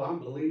 oh, I'm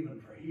believing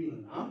for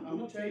healing. I'm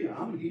going to tell you,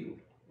 I'm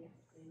healed.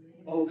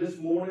 Oh, this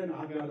morning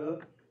I got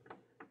up,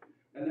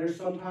 and there's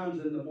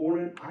sometimes in the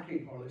morning I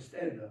can't hardly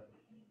stand up.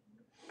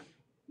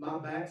 My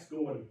back's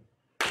going,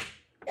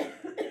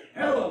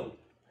 hello.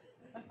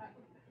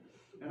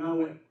 And I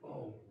went,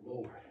 oh,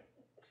 Lord.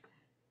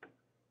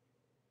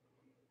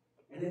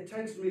 And it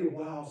takes me a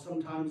while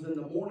sometimes in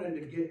the morning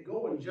to get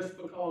going just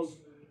because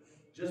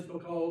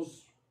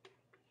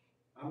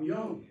I'm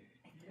young.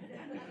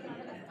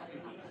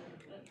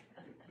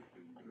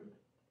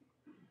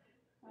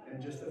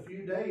 In just a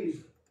few days,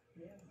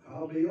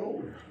 I'll be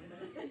older.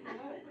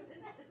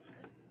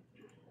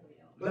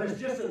 But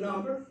it's just a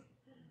number.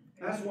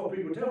 That's what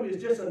people tell me.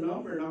 It's just a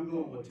number, and I'm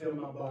going, well, tell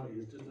my body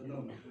it's just a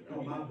number.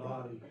 No, my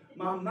body.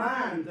 My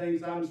mind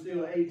thinks I'm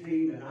still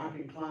 18 and I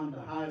can climb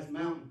the highest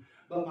mountain,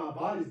 but my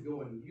body's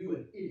going, you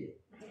an idiot.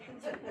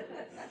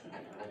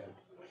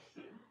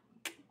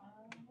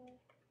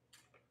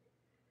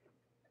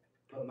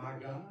 But my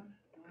God,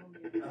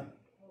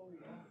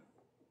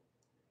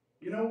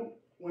 you know,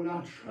 when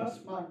I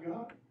trust my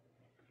God,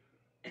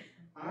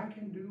 I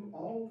can do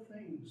all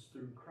things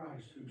through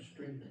Christ who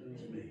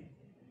strengthens me.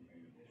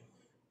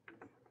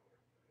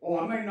 Oh,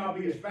 I may not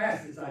be as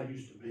fast as I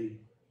used to be.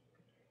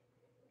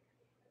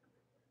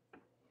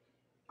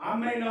 I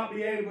may not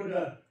be able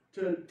to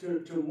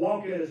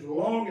walk as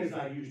long as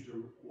I used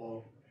to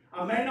walk.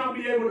 I may not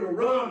be able to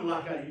run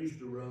like I used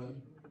to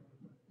run.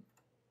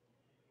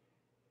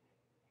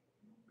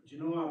 But you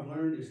know, I've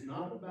learned it's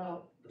not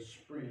about the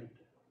sprint.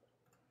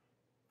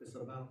 It's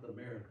about the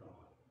marathon.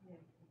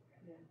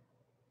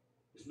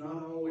 It's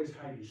not always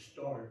how you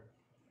start.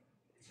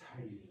 It's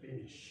how you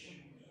finish.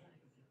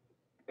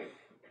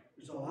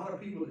 There's a lot of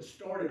people that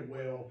started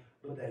well,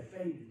 but they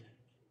faded.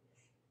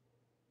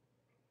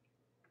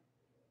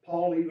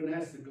 Paul even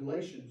asked the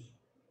Galatians,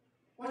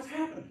 what's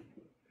happened?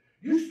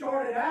 You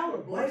started out a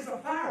blaze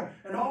of fire,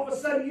 and all of a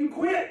sudden you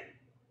quit.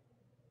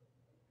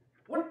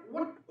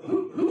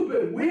 Who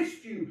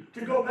bewitched you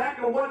to go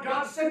back to what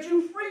God set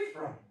you free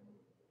from?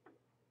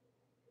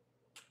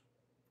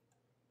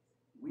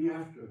 We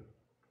have to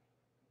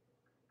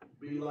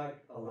be like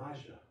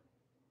Elijah.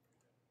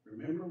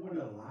 Remember when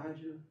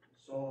Elijah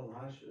saw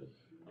Elisha?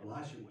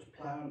 Elisha was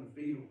plowing the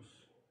fields.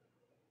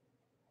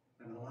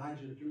 And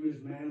Elijah threw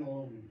his mantle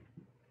on him.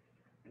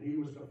 And he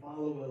was to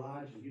follow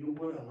Elijah. You know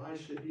what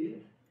Elisha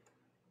did?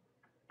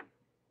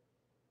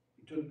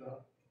 He took the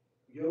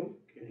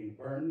yoke and he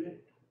burned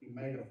it. He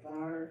made a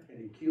fire and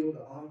he killed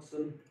the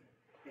oxen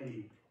and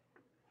he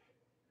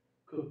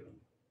cooked them.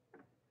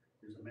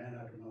 He's a man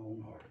after my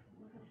own heart.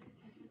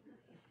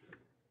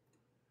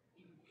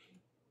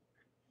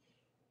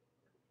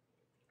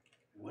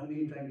 Wasn't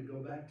anything to go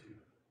back to.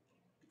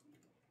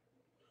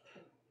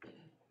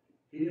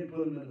 He didn't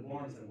put them in the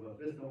barn and say, well, if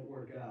this don't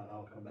work out,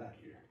 I'll come back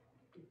here.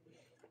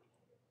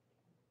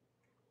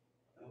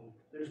 No,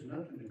 there's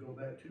nothing to go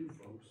back to,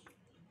 folks.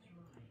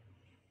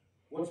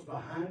 What's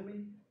behind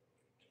me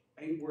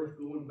ain't worth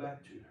going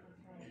back to.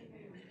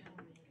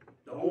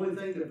 The only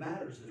thing that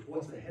matters is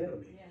what's ahead of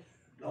me.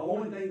 The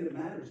only thing that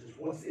matters is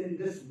what's in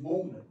this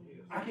moment.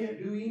 I can't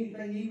do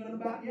anything even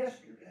about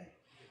yesterday.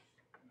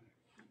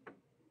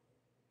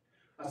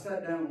 I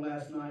sat down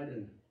last night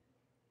and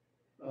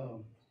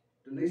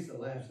Denise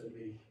laughs at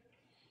me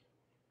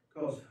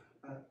because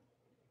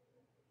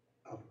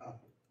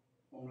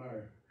on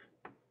our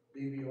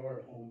DVR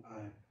at home,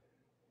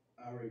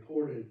 I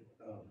recorded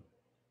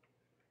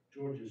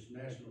Georgia's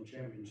national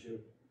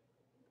championship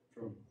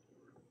from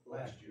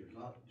last year,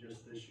 not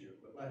just this year,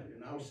 but last year.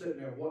 And I was sitting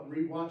there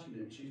rewatching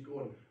it, and she's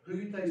going, who do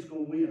you think's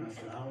going to win? I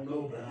said, I don't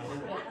know, but I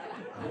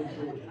hope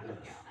Georgia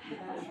does.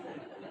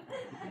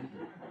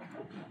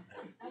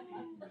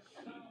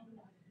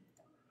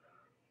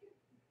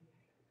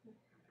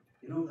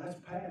 You know, that's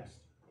past.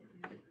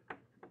 Of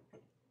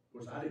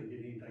course, I didn't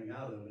get anything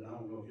out of it. I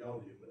don't know if y'all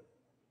did, but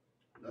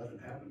nothing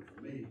happened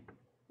for me,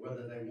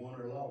 whether they won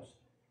or lost.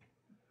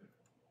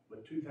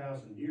 But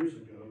 2,000 years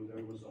ago,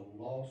 there was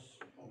a loss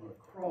on a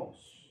cross,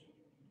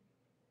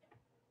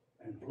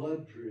 and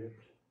blood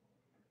dripped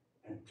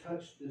and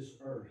touched this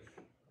earth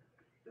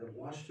that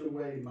washed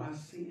away my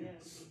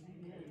sins.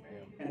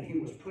 And he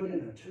was put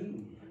in a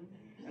tomb.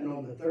 And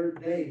on the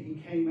third day, he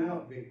came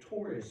out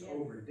victorious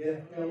over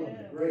death, hell, and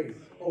the grave,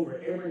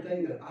 over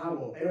everything that I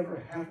will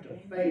ever have to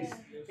face,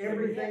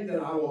 everything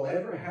that I will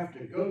ever have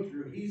to go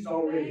through. He's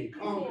already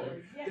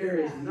conquered. There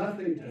is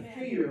nothing to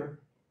fear.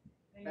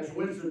 As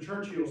Winston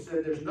Churchill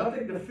said, there's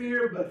nothing to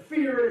fear but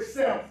fear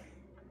itself,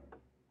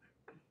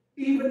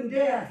 even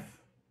death.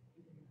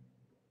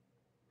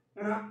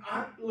 And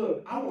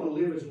look, I want to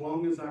live as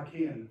long as I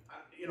can.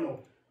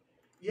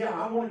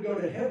 I want to go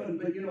to heaven,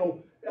 but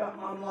I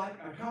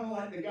kind of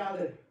like the guy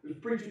that the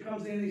preacher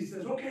comes in and he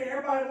says, okay,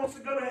 everybody wants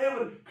to go to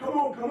heaven. Come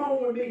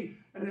on with me.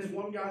 And this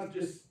one guy's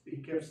he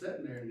kept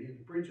sitting there, and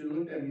the preacher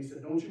looked at him and he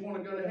said, don't you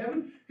want to go to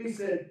heaven? He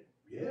said,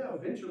 yeah,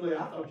 eventually.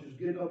 I thought you was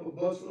getting up a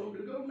busload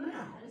to go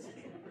now.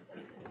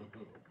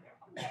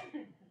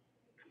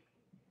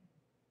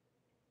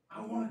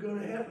 I want to go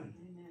to heaven.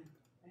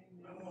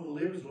 I want to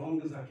live as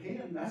long as I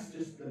can. That's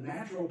just the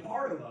natural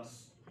part of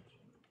us.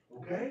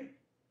 Okay?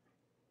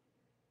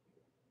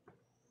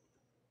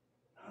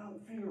 I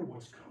don't fear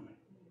what's coming.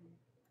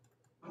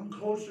 I'm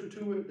closer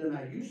to it than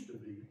I used to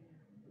be.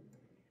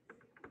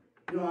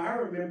 I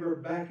remember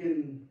back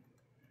when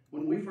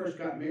we first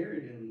got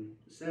married in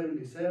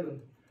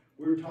 77,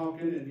 we were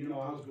talking, and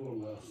I was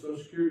going, well, Social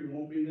Security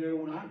won't be there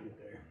when I get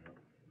there.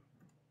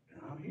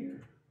 And I'm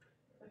here.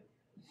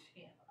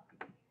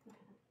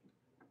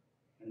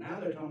 And now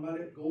they're talking about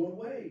it going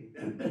away.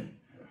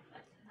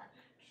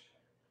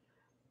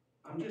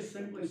 I'm just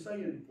simply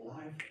saying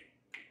life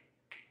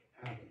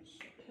happens.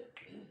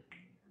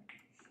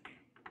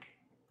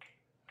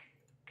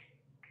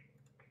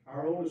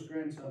 Our oldest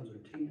grandsons are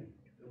 10.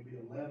 They'll be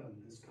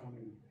 11 this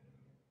coming,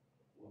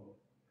 well,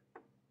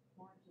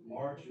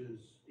 March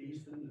is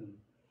Easton and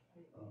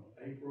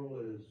April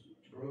is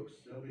Brooks.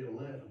 They'll be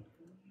 11.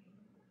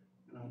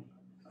 And I'm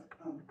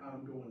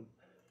going,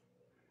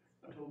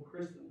 I told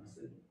Kristen, I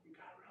said, you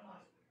gotta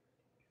realize,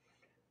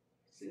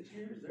 6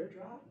 years they're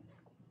driving.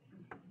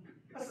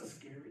 That's a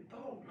scary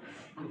thought.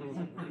 But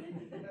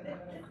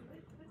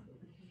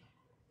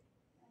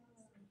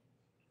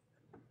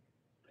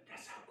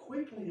that's how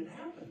quickly it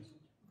happens.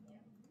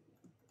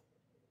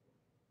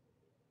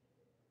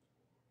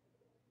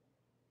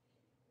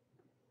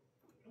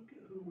 Look at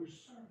who we're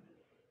serving.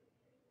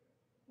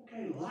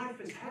 Okay,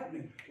 life is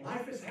happening.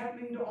 Life is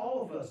happening to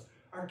all of us.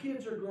 Our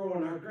kids are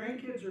growing, our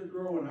grandkids are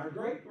growing, our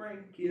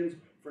great-grandkids,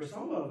 for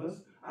some of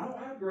us, I don't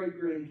have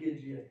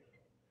great-grandkids yet.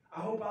 I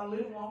hope I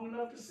live long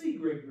enough to see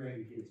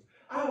great-grandkids.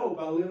 I hope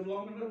I live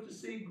long enough to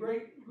see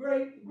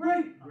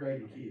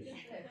great-great-great-grandkids.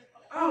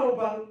 I hope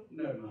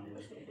never mind.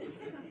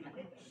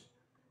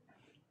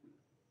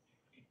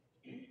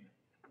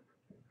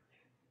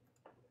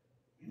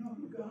 You know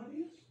who God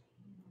is?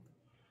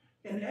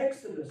 In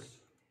Exodus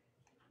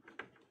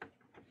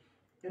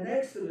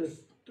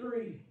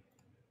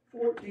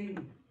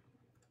 3:14,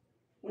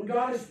 when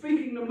God is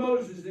speaking to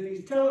Moses and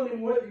he's telling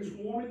him what he's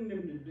wanting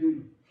him to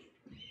do,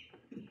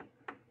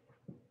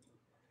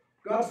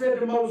 God said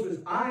to Moses,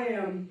 I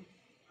am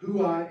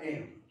who I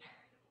am.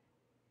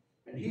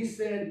 And he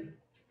said,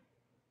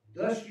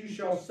 thus you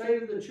shall say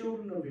to the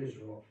children of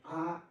Israel,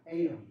 I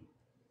am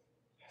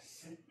has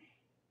sent me.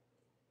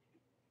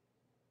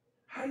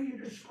 How do you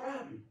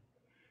describe him?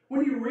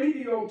 When you read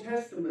the Old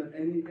Testament,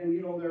 and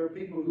you know, there are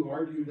people who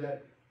argue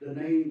that the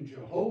name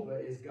Jehovah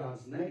is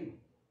God's name.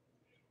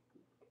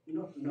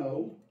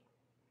 No.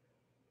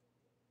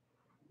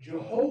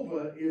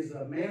 Jehovah is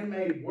a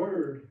man-made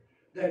word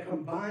that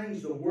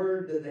combines the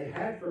word that they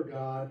had for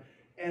God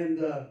and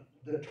the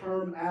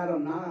term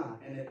Adonai.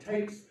 And it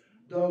takes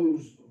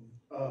those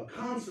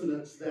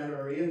consonants that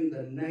are in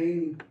the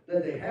name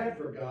that they had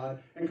for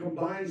God and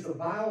combines the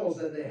vowels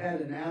that they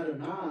had in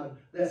Adonai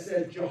that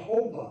says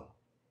Jehovah,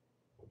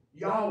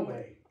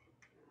 Yahweh,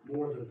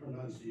 more the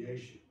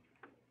pronunciation.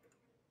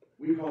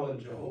 We call him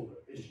Jehovah.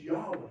 It's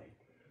Yahweh.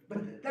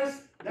 But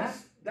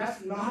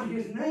that's not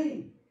his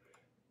name.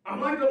 I'm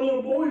like a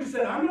little boy who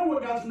said, I know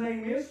what God's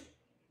name is.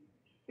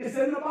 It's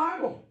in the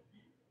Bible.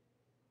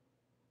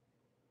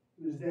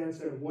 And his dad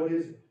said, what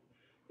is it?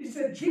 He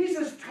said,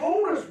 Jesus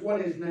told us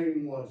what his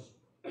name was.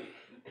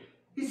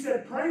 He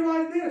said, pray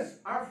like this,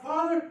 our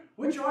Father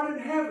which art in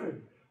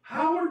heaven,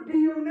 hallowed be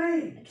your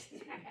name.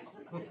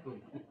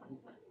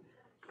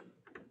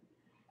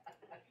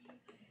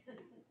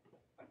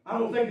 I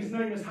don't think his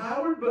name is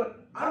Howard,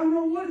 but I don't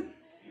know what.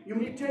 You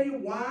want me to tell you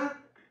why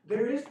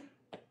there is,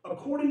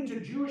 according to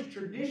Jewish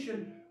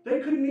tradition, they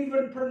couldn't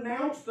even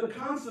pronounce the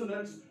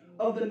consonants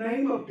of the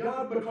name of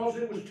God because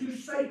it was too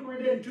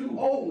sacred and too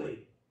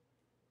holy.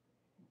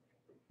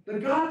 The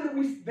God that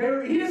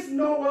there is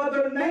no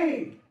other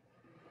name.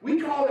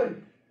 We call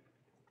him,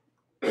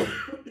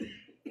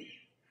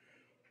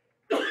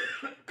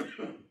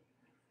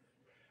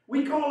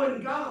 we call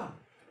him God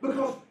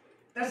because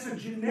that's a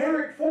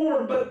generic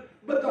form, but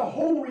the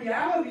whole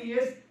reality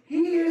is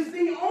he is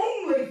the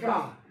only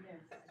God.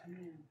 Yes.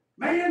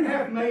 Man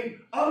have made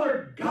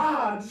other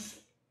gods,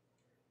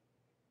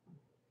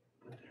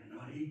 but they're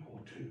not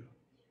equal to.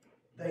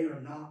 They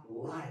are not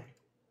like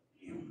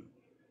him.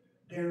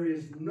 There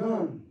is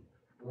none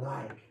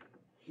like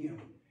him.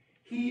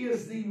 He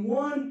is the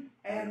one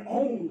and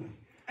only.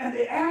 And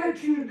the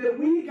attitude that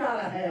we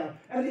gotta have,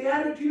 and the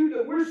attitude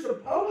that we're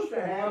supposed to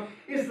have,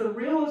 is the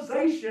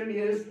realization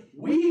is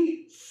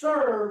we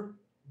serve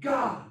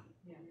God.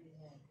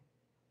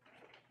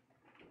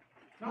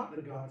 Not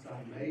the gods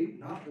I made,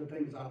 not the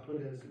things I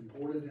put as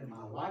important in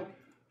my life.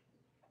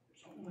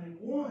 There's only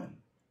one.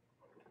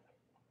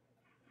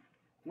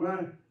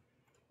 When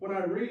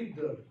I read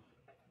the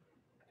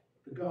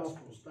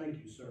Gospels,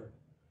 thank you, sir.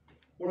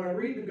 When I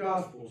read the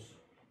Gospels,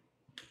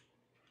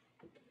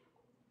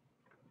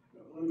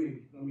 let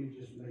me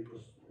just make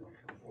this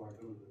before I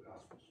go to the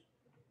Gospels.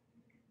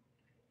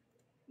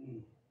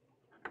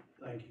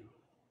 Thank you.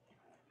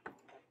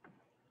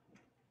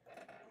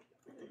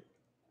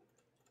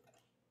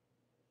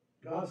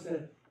 God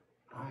said,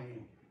 I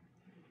am.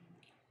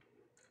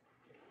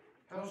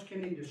 How else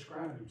can he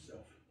describe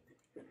himself?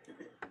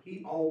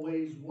 He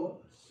always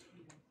was.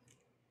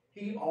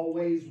 He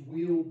always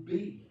will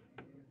be.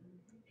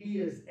 He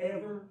is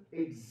ever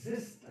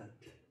existent.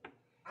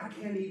 I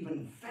can't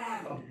even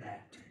fathom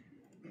that.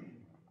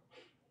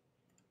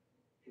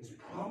 His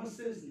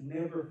promises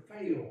never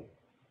fail.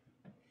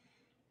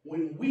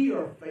 When we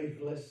are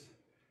faithless,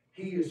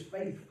 he is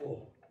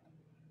faithful.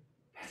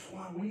 That's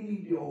why we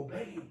need to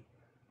obey him.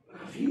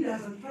 Because he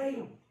doesn't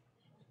fail.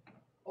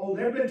 Oh,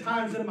 there have been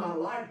times in my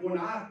life when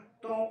I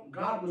thought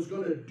God was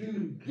going to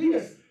do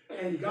this,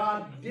 and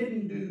God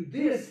didn't do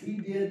this, he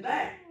did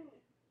that.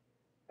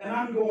 And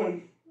I'm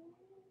going,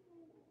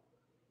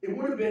 it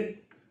would have been,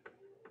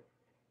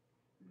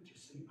 did you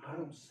see I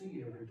don't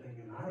see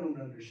everything and I don't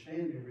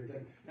understand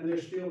everything. And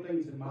there's still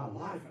things in my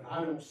life and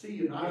I don't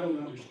see and I don't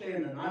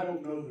understand and I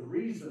don't know the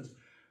reasons.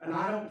 And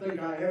I don't think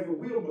I ever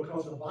will,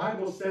 because the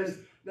Bible says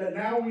that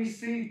now we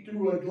see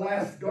through a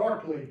glass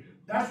darkly.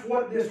 That's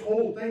what this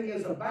whole thing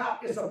is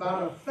about. It's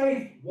about a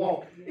faith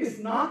walk. It's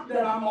not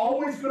that I'm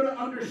always going to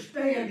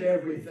understand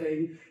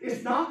everything.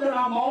 It's not that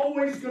I'm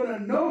always going to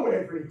know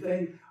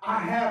everything. I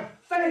have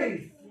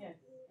faith. Yes.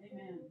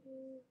 Amen.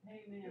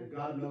 Amen. That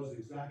God knows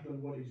exactly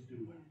what He's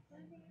doing.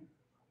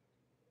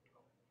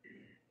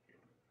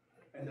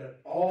 And that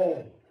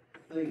all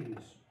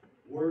things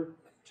work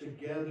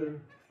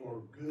together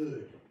for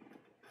good.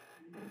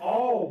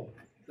 All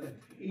things,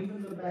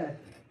 even the bad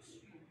things.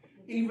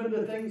 Even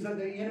the things that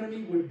the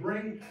enemy would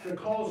bring to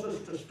cause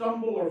us to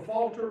stumble or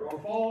falter or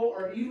fall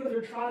or even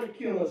to try to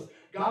kill us.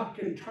 God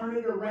can turn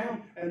it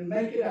around and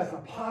make it as a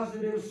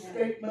positive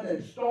statement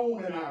and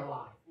stone in our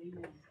life.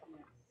 Amen.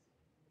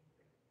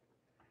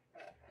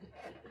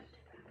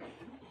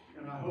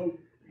 And I hope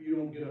you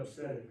don't get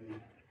upset at me.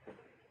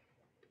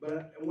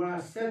 But when I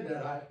said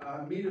that,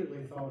 I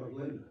immediately thought of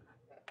Linda.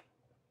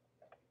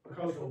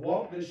 Because the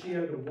walk that she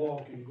had to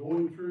walk and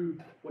going through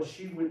what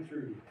she went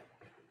through.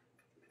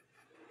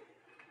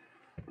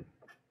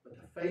 But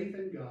the faith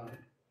in God,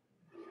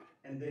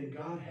 and then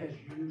God has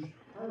used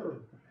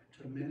her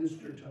to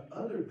minister to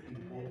other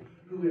people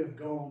who have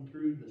gone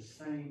through the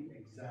same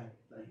exact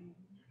thing.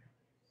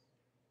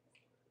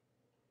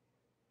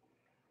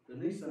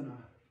 Denise and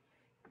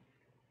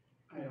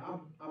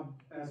I'm,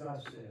 as I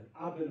said,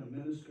 I've been a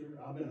minister,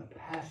 I've been a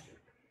pastor.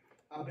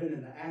 I've been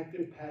in the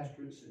active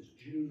pastorate since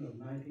June of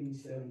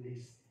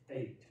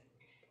 1978.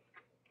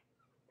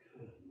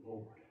 Good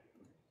Lord.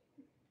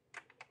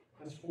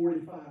 That's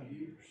 45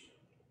 years.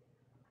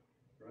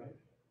 Right?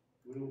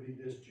 Will be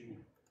this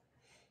June.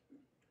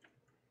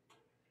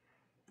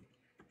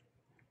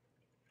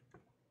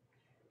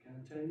 Can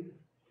I tell you?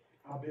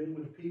 I've been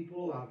with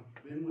people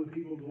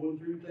going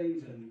through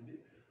things,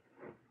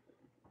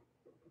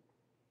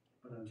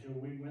 but until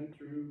we went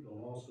through the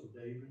loss of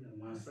David,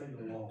 and when I say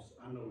the loss,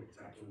 I know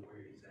exactly where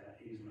he's at.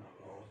 He's not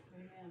lost.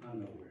 Amen. I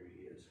know where he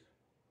is.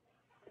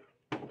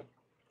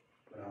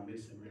 But I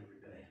miss him every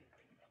day.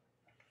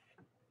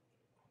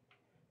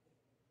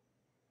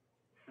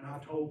 And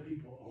I've told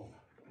people, oh,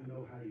 I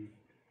know how you,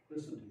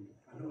 listen to me,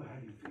 I know how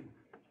you feel.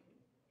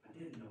 I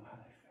didn't know how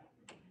they felt.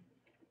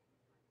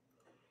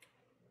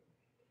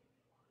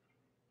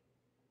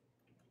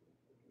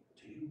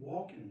 Till you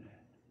walk in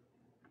that,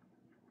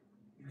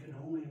 you can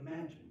only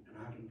imagine, and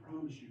I can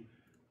promise you,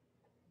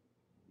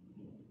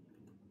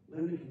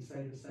 Linda can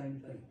say the same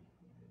thing.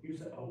 You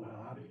say, oh,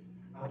 well,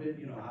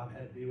 I've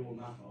had to deal with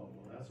my, oh,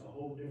 well, that's a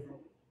whole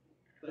different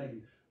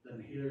thing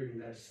than hearing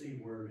that C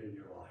word in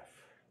your life.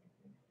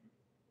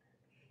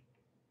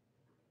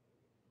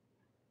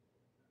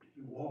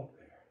 You walk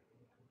there.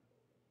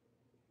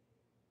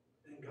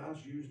 And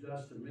God's used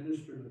us to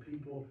minister to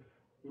people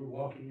who are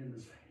walking in the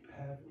same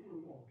path that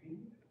we're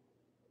walking.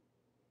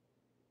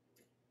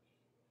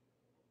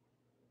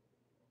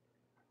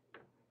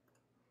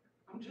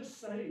 I'm just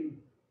saying,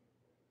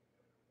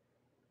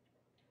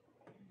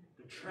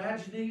 the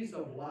tragedies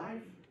of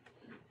life,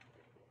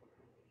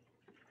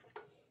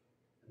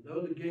 and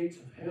though the gates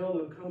of hell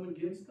have come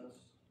against us,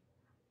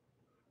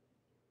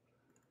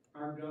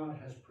 our God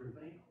has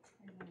prevailed.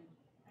 Amen.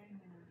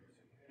 Amen.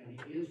 And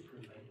He is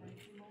prevailing. Thank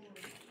you, Lord.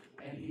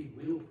 And He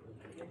will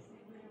prevail. Yes,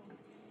 He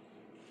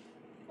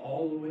will.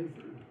 All the way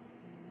through.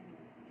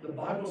 The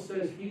Bible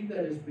says, He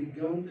that has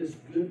begun this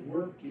good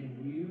work in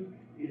you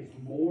is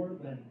more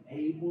than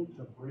able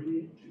to bring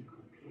it to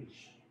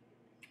completion.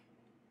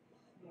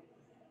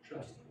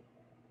 Trust Him.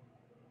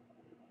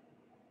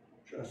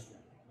 Trust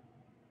Him.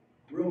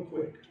 Real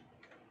quick,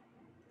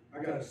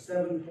 I got a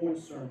 7-point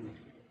sermon.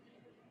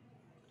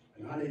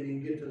 And I didn't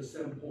even get to the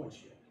 7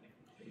 points yet.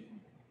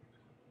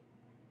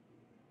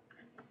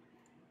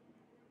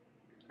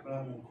 But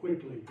I'm going to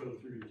quickly go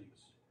through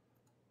these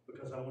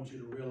because I want you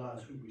to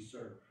realize who we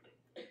serve.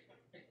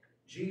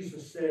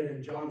 Jesus said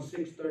in John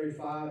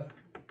 6:35,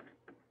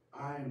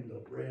 I am the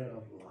bread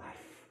of life.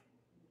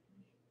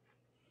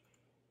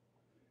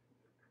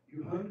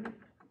 You hungry?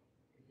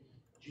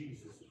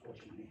 Jesus is what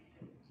you need.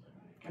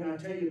 Can I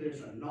tell you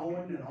there's a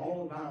knowing in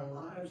all of our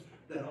lives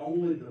that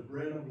only the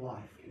bread of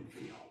life can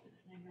fill.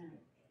 Amen.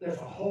 There's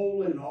a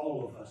hole in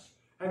all of us.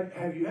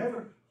 Have you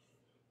ever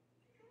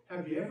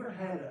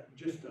had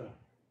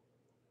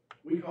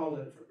we call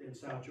it in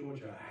South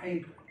Georgia a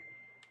hankering.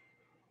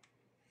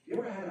 You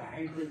ever had a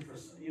hankering for,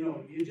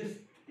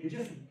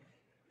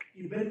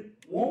 you've been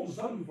wanting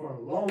something for a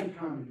long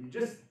time and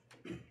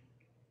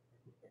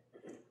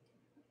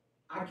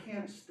I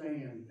can't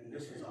stand, and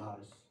this is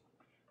honest,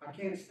 I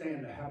can't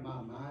stand to have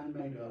my mind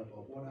made up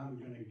of what I'm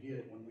going to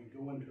get when we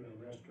go into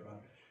a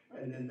restaurant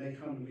and then they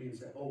come to me and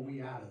say, oh,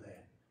 we out of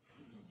that.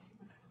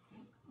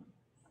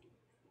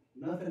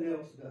 Nothing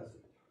else does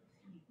it.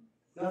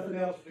 Nothing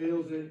else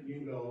fills it. You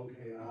can go,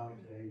 okay, I'll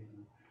take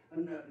it.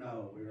 And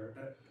no,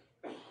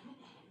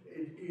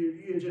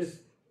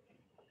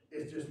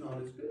 it's just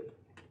not as good.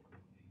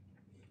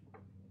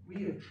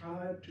 We have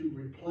tried to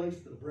replace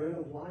the bread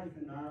of life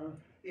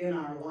in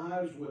our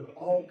lives with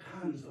all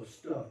kinds of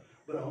stuff,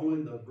 but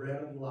only the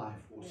bread of life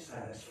will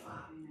satisfy.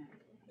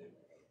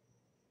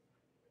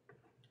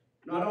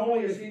 Not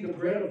only is he the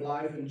bread of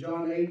life, in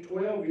John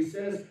 8:12 he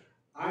says,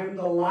 I am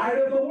the light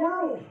of the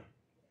world.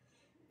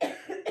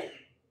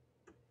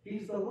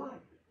 He's the light.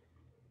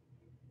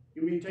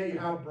 Let me tell you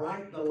how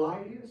bright the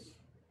light is.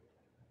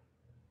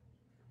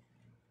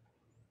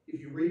 If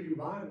you read your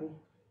Bible,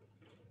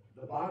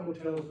 the Bible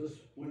tells us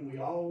when we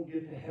all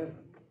get to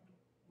heaven,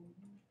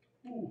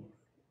 ooh,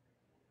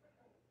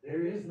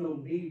 there is no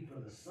need for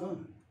the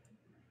sun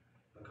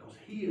because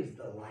he is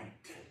the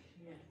light.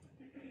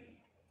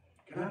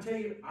 Can I tell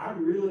you, I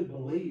really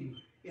believe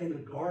in the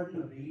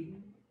Garden of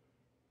Eden,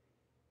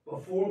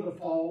 before the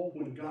fall,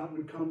 when God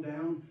would come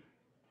down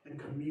and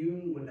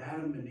commune with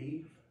Adam and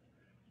Eve,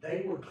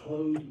 they were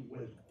clothed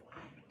with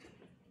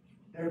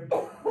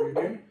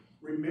light.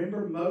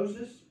 Remember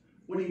Moses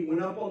when he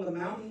went up on the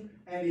mountain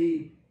and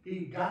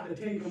he got the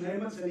 10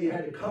 Commandments and he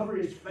had to cover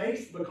his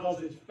face because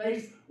his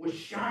face was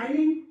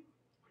shining?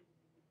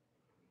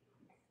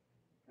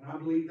 And I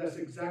believe that's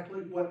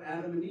exactly what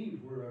Adam and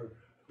Eve were.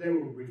 They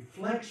were a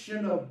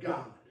reflection of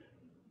God.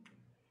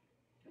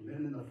 And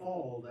then in the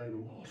fall, they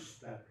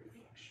lost that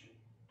reflection.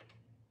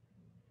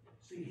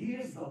 See, he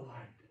is the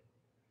light.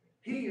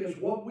 He is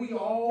what we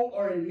all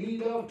are in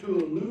need of to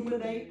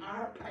illuminate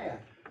our path.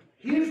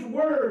 His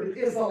word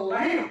is a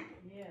lamp.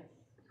 Yes.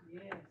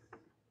 Yes.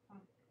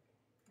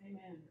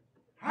 Amen.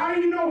 How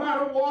do you know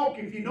how to walk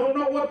if you don't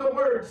know what the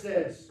word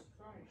says?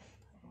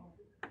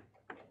 Right.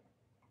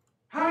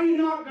 How are you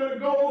not going to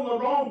go on the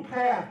wrong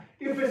path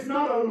if it's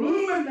not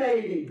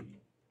illuminating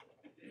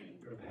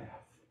your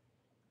path?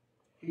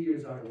 He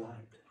is our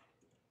light.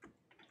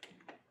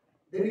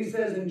 Then he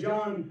says in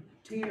John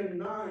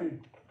 10:9,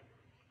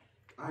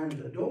 I am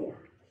the door.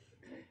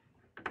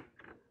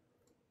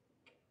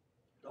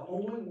 The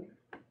only,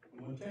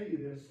 I'm going to tell you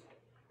this,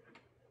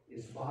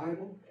 is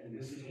Bible, and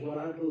this is what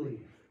I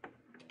believe.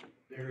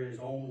 There is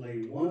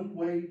only one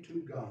way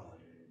to God,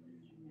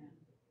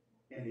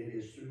 and it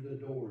is through the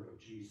door of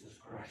Jesus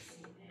Christ.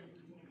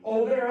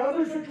 Oh, there are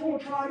others that will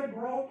try to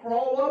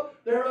crawl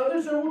up. There are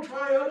others that will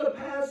try other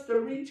paths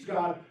to reach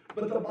God.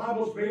 But the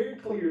Bible's very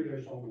clear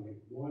there's only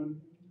one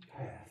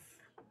path.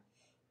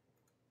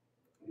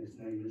 And his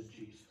name is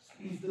Jesus.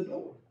 He's the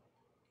door.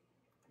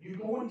 You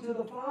go into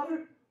the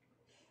Father,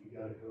 you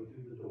got to go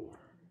through the door.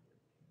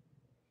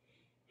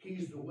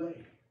 He's the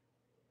way.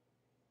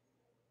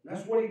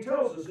 That's what he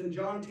tells us in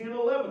John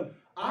 10:11.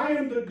 I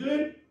am the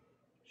good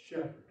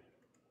shepherd.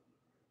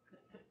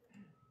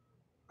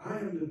 I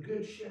am the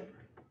good shepherd.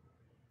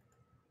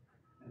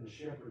 And the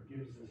shepherd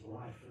gives his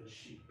life for the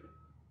sheep.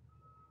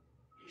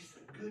 He's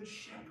the good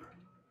shepherd.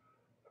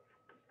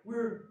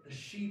 We're the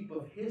sheep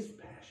of his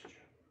pasture.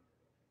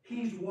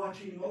 He's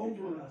watching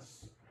over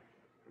us.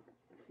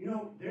 You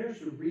know,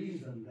 there's a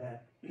reason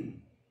that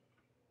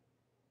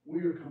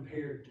we're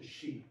compared to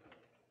sheep.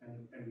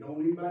 And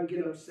don't anybody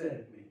get upset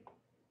at me.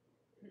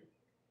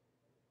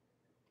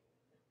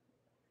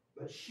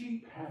 But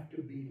sheep have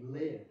to be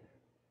led.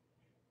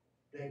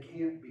 They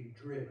can't be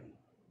driven.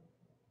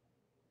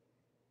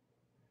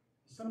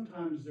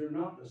 Sometimes they're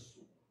not the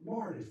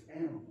smartest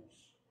animals.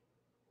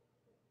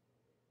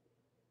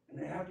 And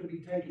they have to be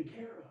taken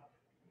care of.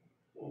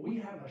 Well, we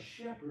have a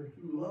shepherd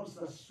who loves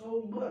us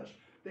so much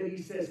that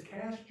he says,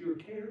 cast your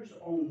cares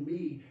on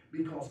me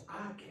because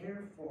I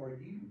care for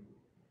you.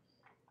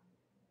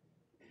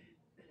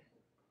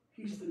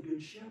 He's the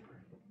good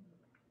shepherd.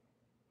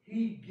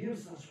 He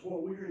gives us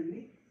what we're in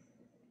need.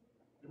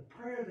 The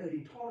prayer that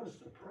he taught us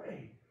to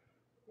pray.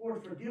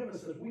 Lord, forgive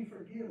us as we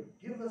forgive.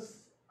 Give us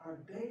our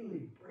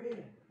daily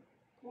bread.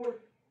 Lord,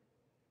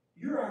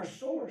 you're our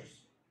source.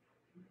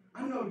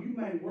 I know you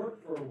may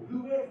work for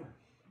whoever.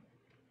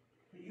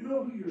 But you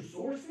know who your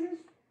source is?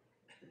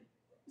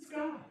 It's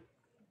God.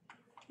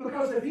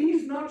 Because if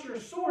he's not your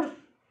source,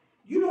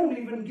 you don't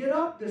even get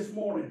up this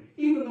morning.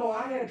 Even though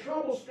I had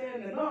trouble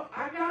standing up,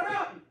 I got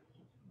up.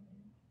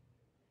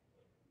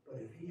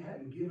 But if he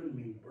hadn't given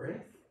me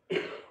breath,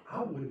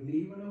 I wouldn't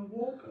even have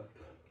woke up.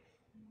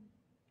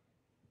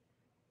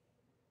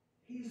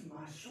 He's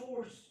my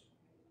source.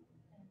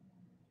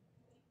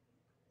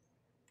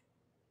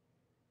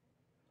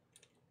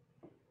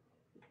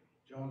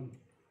 John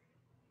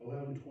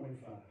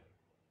 11:25.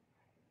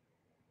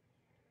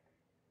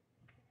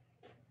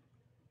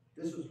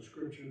 This is a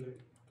scripture that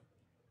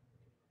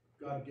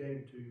God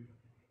gave to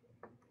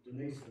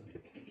Denise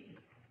and me.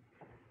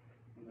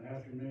 On the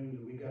afternoon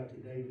that we got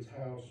to David's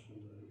house,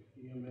 when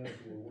the EMS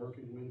were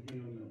working with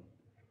him, and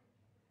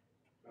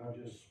I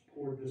just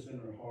poured this in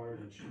her heart,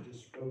 and she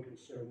just spoke it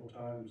several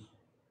times.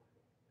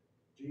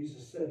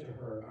 Jesus said to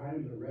her, I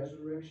am the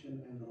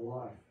resurrection and the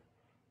life.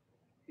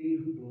 He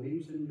who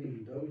believes in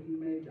me, though he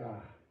may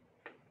die,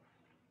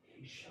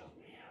 he shall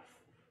live.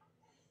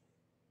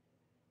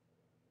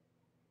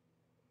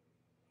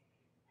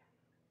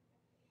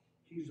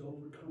 He's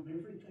overcome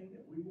everything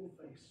that we will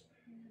face.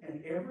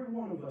 And every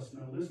one of us,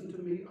 now listen to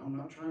me, I'm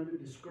not trying to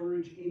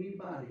discourage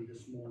anybody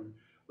this morning,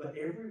 But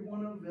every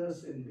one of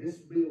us in this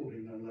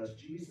building, unless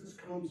Jesus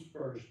comes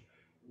first,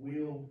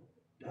 will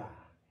die.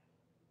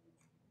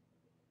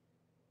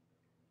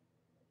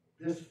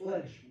 This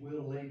flesh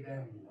will lay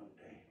down one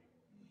day.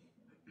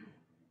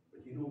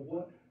 But you know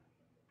what?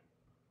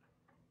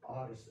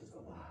 Otis is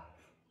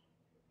alive.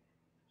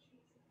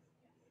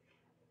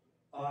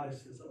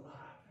 Otis is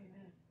alive.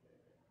 Amen.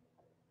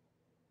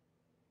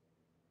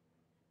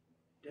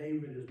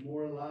 David is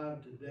more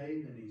alive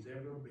today than he's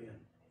ever been.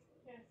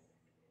 Yes.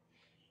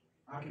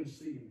 I can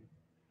see him.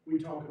 We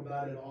talk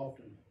about it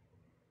often.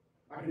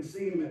 I can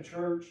see him at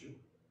church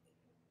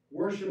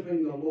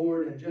worshiping the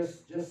Lord and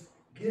just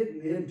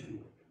getting into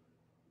it.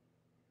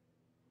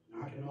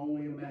 I can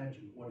only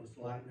imagine what it's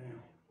like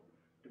now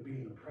to be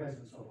in the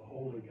presence of a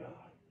holy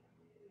God.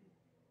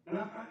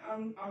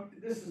 And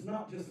this is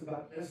not just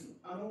about this.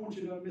 I don't want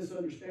you to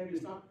misunderstand.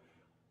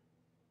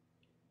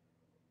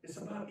 It's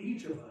about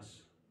each of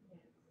us.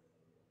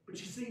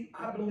 But you see,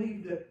 I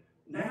believe that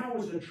now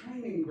is a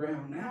training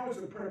ground. Now is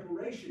a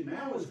preparation.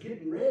 Now is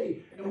getting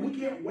ready. And we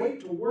can't wait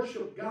to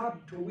worship God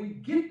until we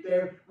get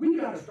there. We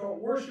got to start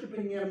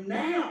worshiping Him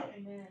now.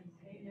 Amen.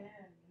 Amen.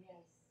 Yes.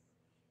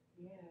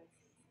 Yes.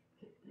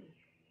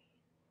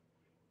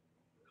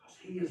 Because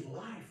He is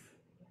life.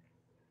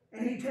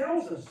 And He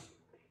tells us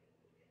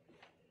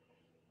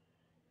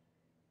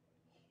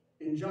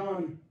in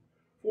John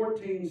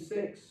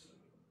 14:6,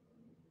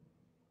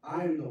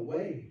 I am the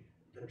way,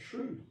 the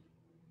truth,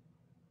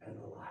 and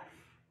the life.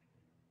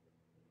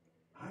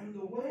 I am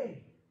the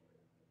way,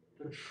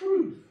 the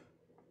truth,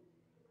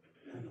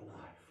 and the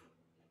life.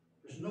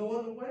 There's no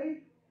other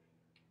way.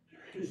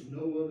 There is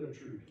no other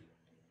truth.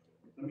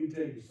 Let me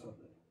tell you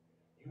something.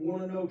 You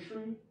want to know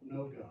truth?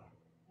 Know God.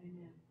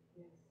 Amen.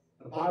 Yes.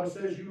 The Bible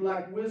says you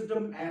lack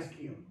wisdom, ask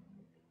Him.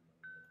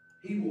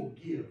 He will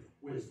give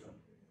wisdom.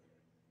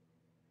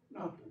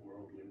 Not the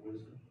worldly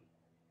wisdom.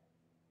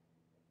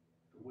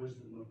 The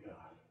wisdom of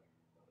God.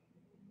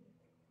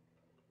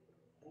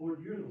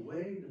 Lord, you're the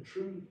way, the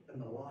truth,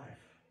 and the life.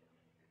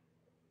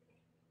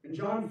 In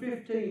John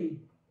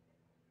 15,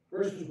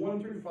 verses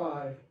 1 through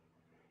 5,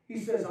 He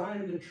says, I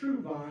am the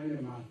true vine,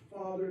 and my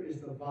Father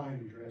is the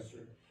vine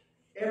dresser.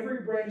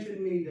 Every branch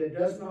in me that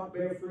does not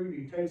bear fruit,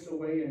 He takes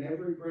away, and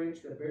every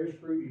branch that bears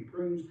fruit, He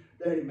prunes,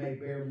 that it may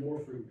bear more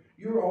fruit.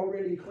 You're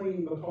already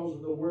clean because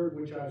of the word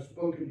which I have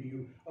spoken to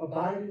you.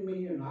 Abide in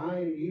me, and I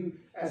in you.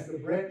 As the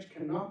branch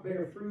cannot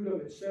bear fruit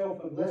of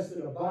itself unless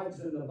it abides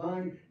in the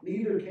vine,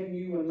 neither can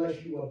you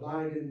unless you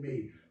abide in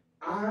me.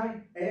 I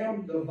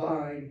am the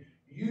vine,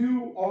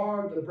 you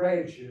are the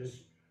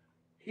branches.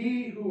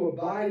 He who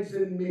abides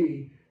in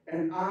me,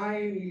 and I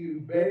in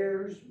you,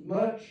 bears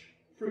much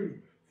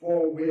fruit.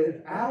 For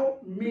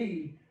without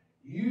me,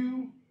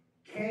 you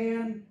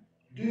can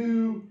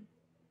do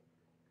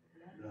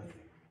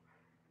nothing.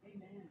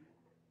 Amen.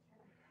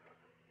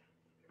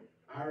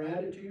 Our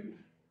attitude,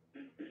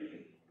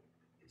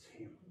 it's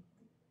Him.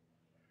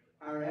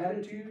 Our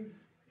attitude,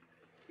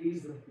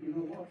 He's the, you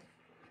know what?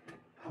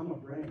 I'm a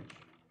branch.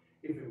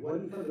 If it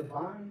wasn't for the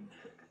vine,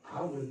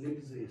 I wouldn't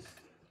exist.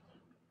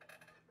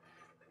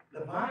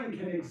 The vine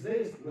can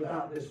exist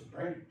without this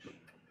branch.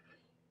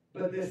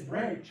 But this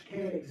branch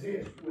can't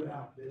exist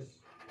without this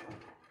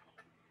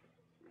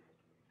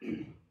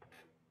vine.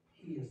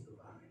 He is the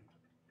vine.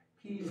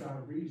 He's our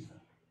reason.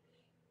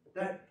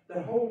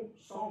 That whole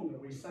song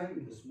that we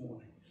sang this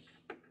morning,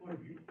 Lord,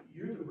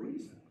 you're the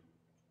reason.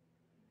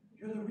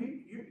 You're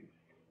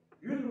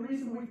the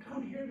reason we've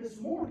come here this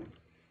morning.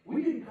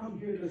 We didn't come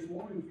here this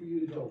morning for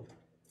you to go,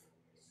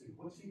 see,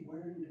 what's he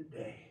wearing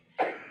today?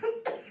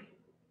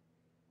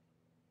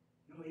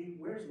 You know, he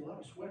wears a lot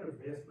of sweater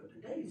vests, but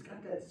today he's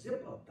got that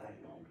zip-up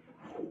thing on.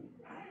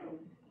 I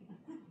don't.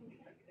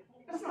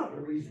 That's not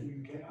the reason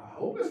you came. I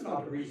hope it's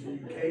not the reason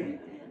you came.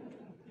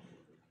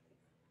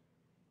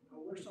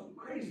 I'll wear something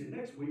crazy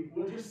next week.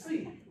 We'll just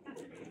see.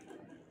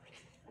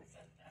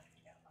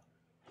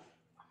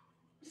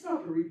 It's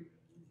not the reason.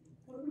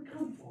 What do we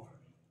come for?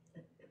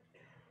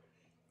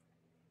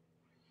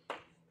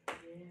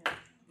 Yes.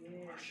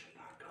 Yes. Worship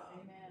our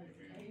God. Amen.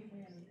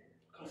 Amen.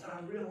 Because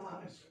I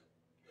realize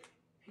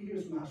He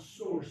is my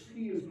source.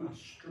 He is my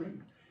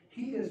strength.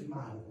 He is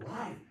my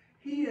life.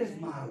 He is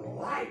my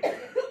life. Thank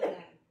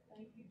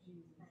you,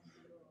 Jesus.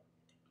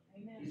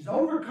 Amen. He's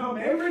overcome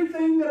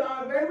everything that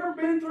I've ever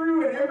been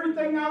through and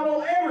everything I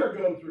will ever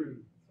go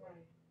through. That's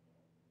right.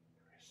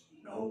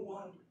 There's no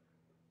one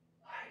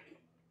like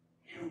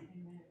Him.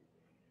 Amen.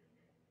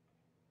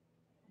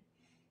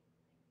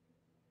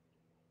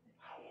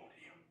 I want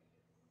Him.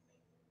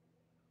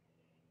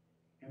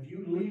 If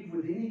you leave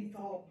with any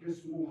thought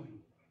this morning,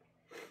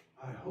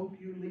 I hope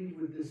you leave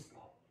with this thought.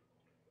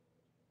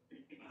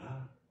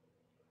 I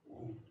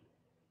want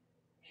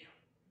Him.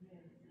 Yes.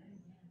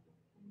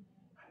 Amen.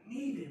 I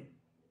need Him.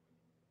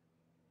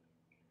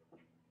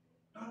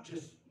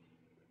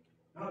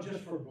 Not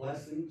just for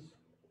blessings.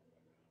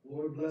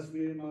 Lord, bless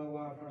me and my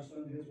wife, our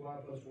son, his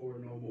wife, us four,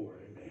 and no more.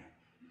 Amen.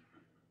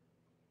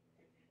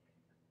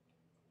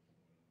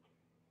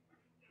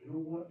 You know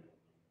what?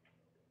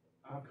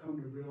 I I've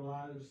come to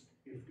realize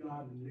if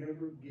God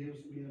never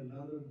gives me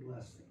another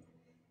blessing,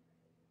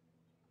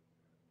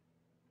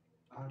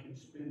 I can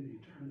spend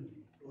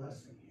eternity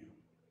blessing Him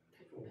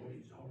for what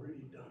He's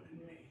already done in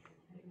me,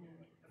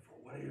 Amen. and for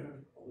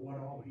what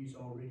all He's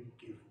already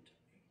given to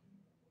me.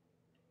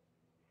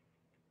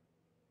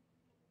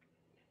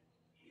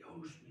 He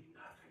owes me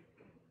nothing,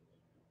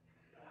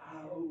 but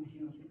I owe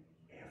Him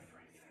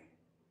everything.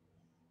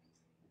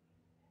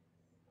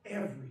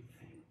 Everything.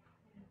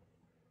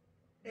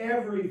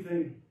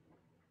 Everything.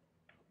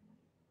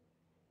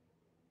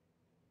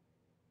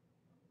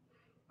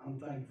 I'm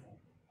thankful.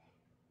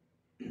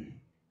 I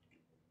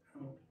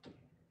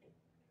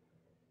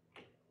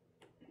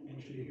want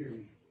you to hear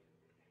me.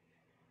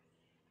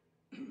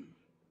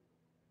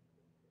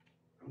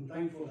 I'm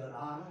thankful that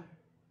I,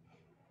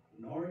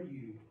 nor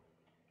you,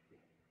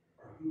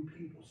 are who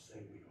people say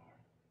we are.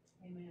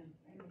 Amen.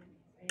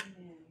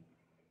 Amen.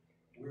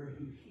 We're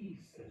who He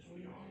says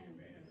we are.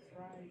 Amen. That's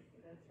right.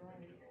 That's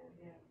right.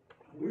 Yeah.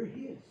 We're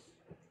His.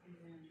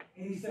 Amen.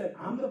 And He said,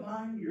 I'm the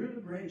vine, you're the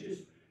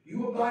branches.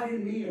 You abide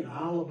in me, and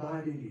I'll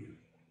abide in you.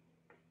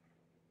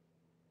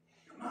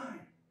 You're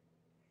mine.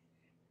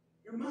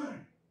 You're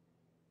mine.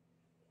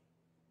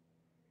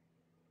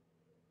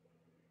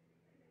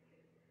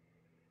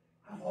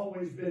 I've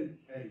always been,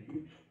 hey,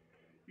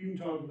 you can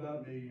talk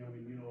about me. I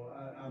mean, you know,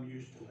 I'm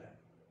used to that.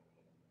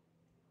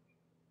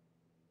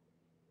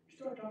 You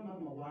start talking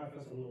about my wife,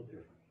 that's a little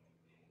different.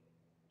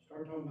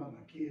 Start talking about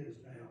my kids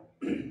now,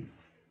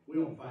 we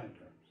don't find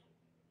terms.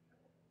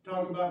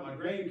 Talk about my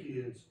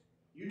grandkids,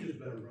 you just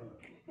better run.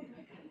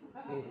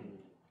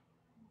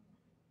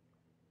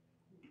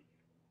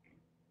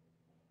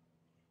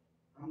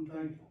 I'm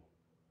thankful.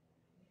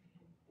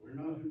 We're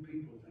not who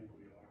people think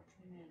we are.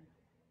 Amen.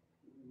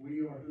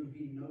 We are who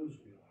He knows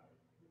we are.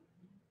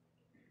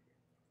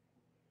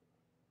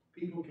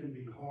 People can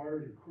be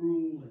hard and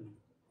cruel and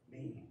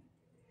mean.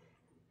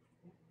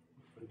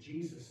 But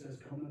Jesus says,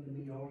 come unto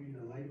me, all you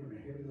that labor and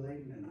are heavy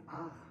laden, and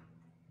I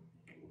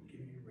will give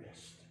you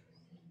rest.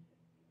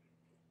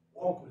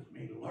 Walk with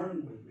me,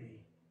 learn with me.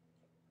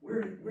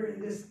 We're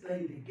in this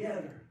thing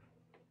together.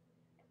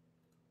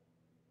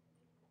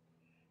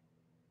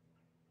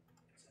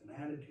 It's an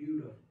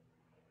attitude of,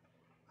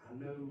 I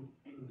know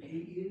who He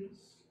is,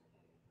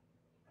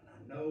 and I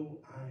know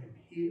I am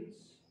His,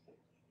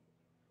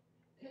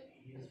 and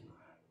He is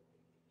mine.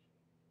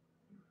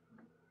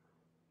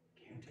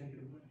 Can't take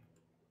it away.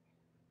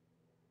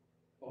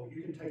 Oh,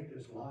 you can take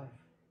this life.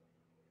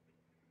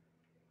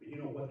 But you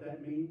know what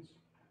that means?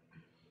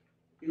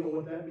 You know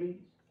what that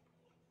means?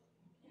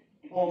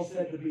 Paul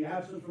said to be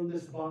absent from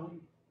this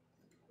body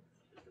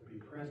is to be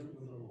present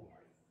with the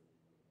Lord.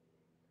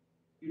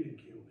 You didn't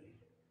kill me.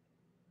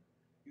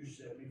 You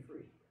set me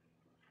free.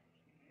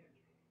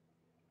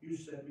 You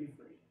set me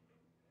free.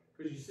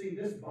 Because you see,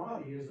 this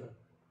body is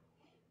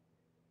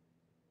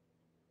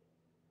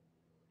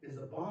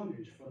a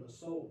bondage for the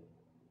soul.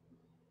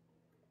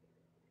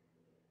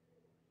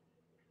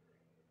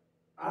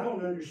 I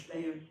don't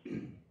understand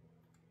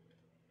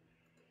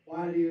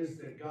why it is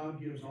that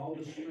God gives all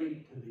the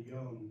strength to the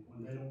young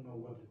when they don't know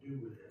what to do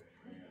with it.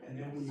 And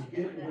then when you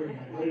get to where you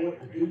know what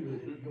to do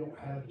with it, you don't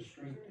have the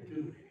strength to do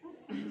it.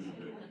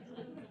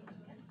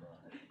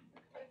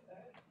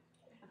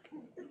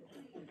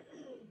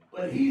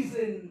 But He's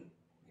in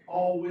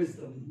all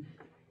wisdom,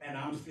 and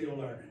I'm still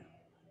learning.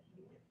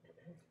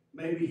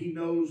 Maybe He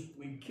knows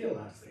we kill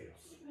ourselves.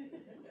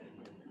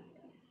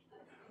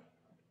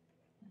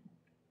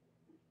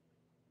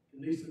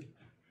 Lisa,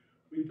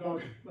 we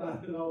talk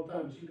about it all the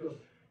time. She goes,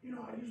 you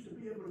know, I used to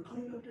be able to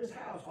clean up this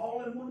house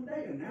all in one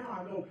day, and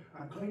now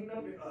I'm cleaning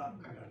up it. I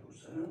gotta go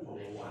sit down for a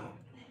little while.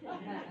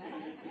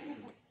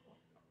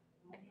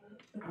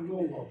 I'm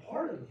going, well,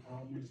 part of the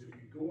problem is if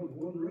you go in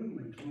one room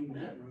and clean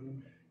that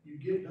room, you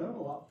get done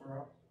a lot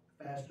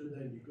faster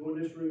than you go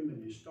in this room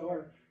and you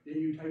start, then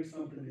you take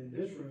something in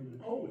this room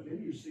and and then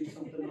you see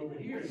something over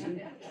here, and then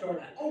you start,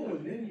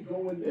 and then you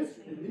go in this,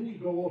 and then you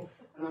go,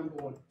 and I'm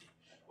going,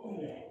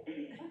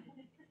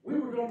 we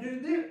were going to do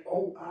this. I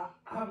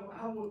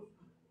would.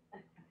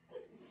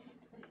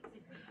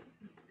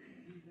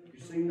 You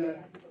seen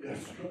that? Yes.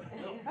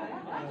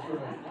 That's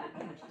right.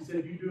 She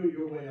said, you do it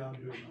your way, I'll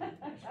do it mine.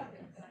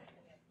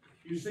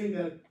 You seen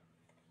that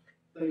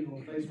thing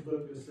on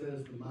Facebook that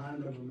says the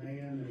mind of a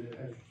man and it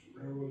has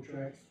railroad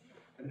tracks,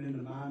 and then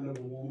the mind of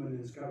a woman and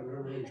it's got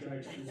railroad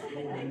tracks just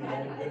going in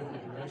all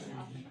different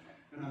directions,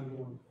 and I'm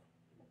going,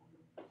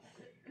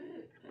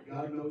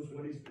 God knows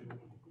what He's doing.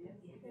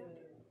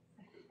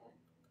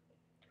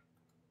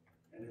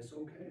 And it's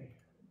okay.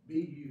 Be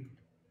you.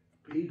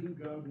 Be who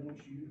God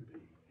wants you to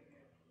be.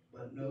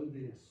 But know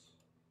this.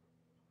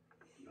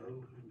 Know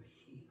who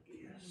He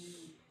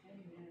is.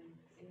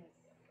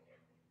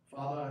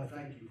 Father, I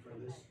thank you for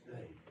this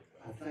day.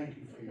 I thank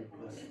you for your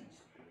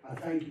blessings. I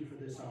thank you for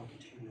this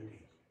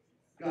opportunity.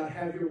 God,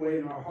 have your way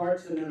in our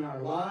hearts and in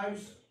our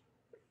lives.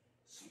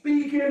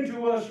 Speak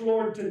into us,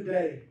 Lord,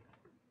 today.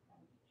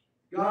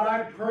 God,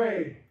 I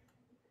pray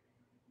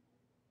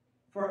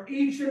For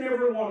each and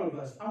every one of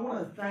us, I want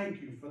to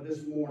thank you for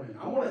this morning.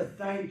 I want to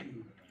thank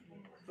you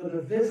for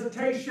the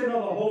visitation of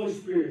the Holy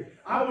Spirit.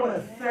 I want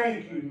to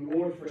thank you,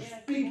 Lord, for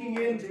speaking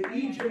into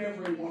each and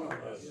every one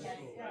of us. Yes,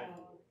 God.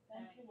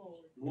 Thank you, Lord.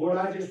 Lord,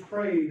 I just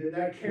pray that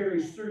that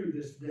carries through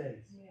this day.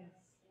 Yes.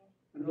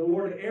 And the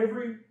Lord,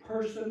 every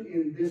person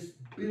in this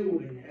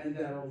building and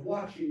that are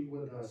watching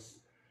with us,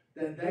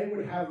 that they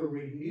would have a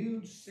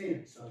renewed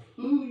sense of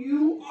who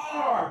you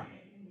are Amen.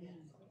 Amen.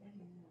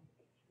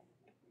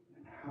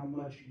 and how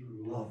much you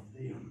love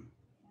them.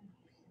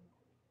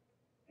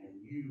 And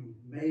you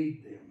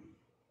made them,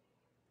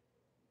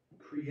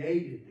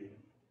 created them,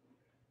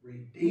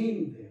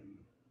 redeemed them,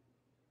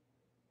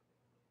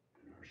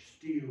 and are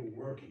still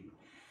working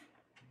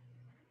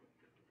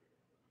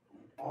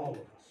on all of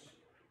us.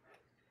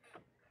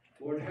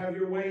 Lord, have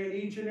your way in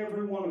each and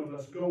every one of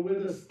us. Go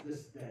with us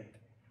this day.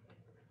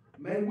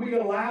 May we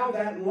allow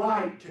that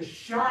light to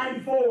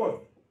shine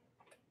forth.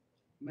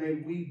 May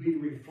we be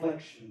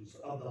reflections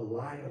of the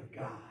light of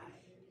God.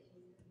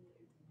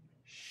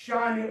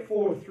 Shine it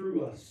forth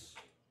through us.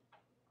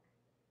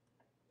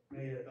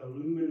 May it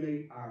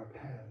illuminate our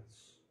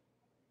paths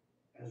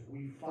as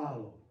we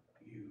follow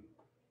you.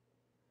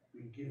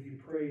 We give you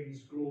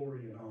praise,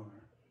 glory, and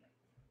honor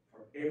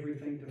for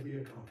everything to be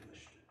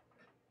accomplished.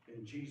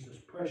 In Jesus'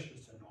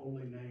 precious and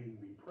holy name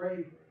we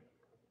pray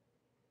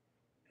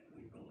and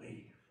we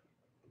believe.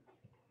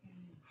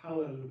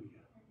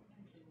 Hallelujah.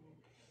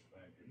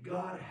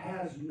 God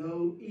has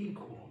no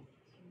equal.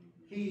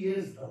 He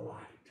is the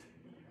light.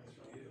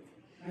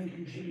 Thank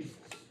you, Jesus.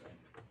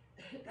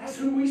 That's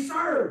who we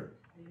serve.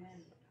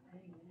 Amen.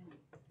 Amen.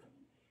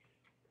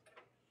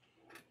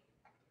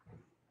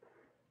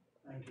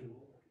 Thank you,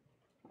 Lord.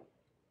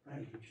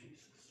 Thank you,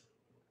 Jesus.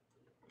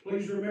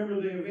 Please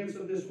remember the events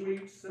of this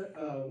week,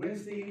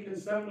 Wednesday evening,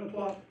 7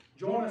 o'clock.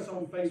 Join us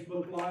on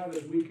Facebook Live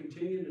as we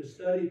continue to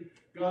study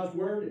God's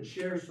Word and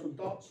share some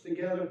thoughts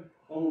together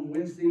on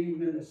Wednesday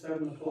evening at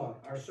 7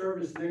 o'clock. Our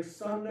service next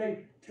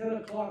Sunday, 10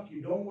 o'clock.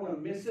 You don't want to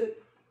miss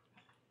it.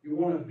 You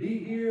want to be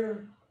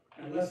here,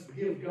 and let's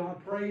give God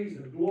praise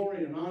and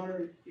glory and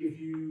honor. If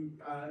you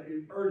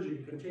urge you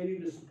to continue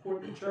to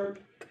support the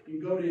church, you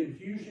can go to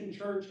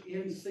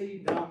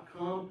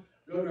infusionchurchnc.com.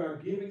 Go to our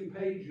giving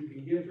page. You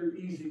can give through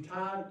Easy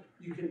Tithe.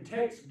 You can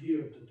text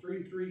give to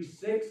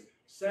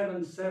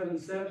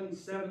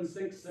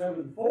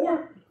 336-777-7674,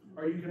 or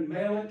you can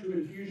mail it to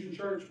Infusion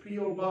Church,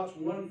 P.O. Box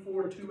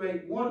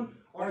 14281,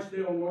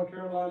 Archdale, North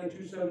Carolina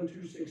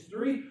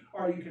 27263,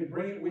 or you can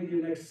bring it with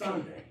you next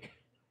Sunday.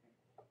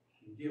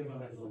 Give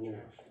unto the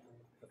Lord.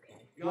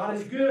 God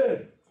is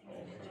good.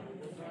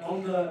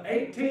 On the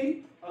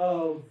 18th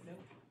of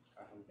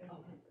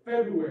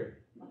February,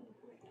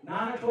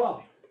 9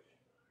 o'clock,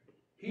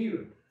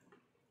 here,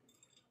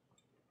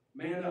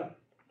 man up.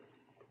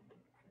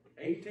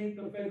 18th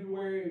of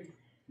February,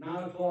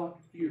 9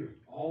 o'clock, here.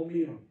 All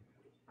men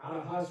out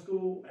of high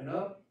school and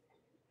up,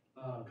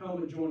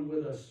 come and join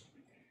with us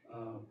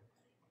on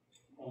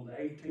the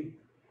 18th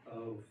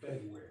of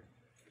February.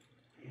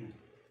 And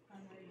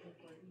Fundraiser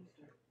for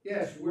Easter.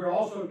 yes, we're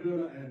also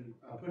doing, and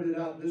I put it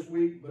out this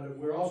week, but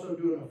we're also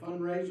doing a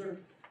fundraiser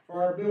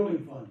for our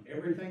building fund.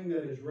 Everything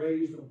that is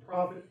raised of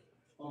profit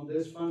on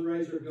this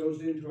fundraiser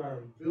goes into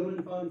our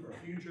building fund for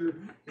future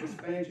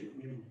expansion.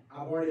 And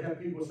I've already had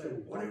people say,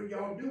 well, what are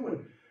y'all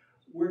doing?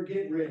 We're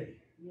getting ready.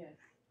 Yes.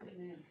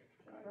 Amen.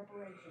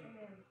 Preparation.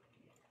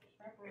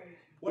 Preparation.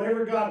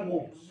 Whatever God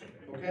wants,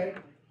 okay?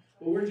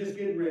 But we're just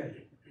getting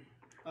ready.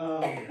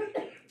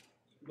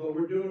 But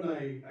we're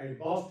doing a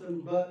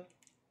Boston butt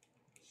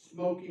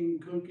smoking,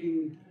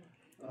 cooking,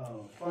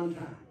 fun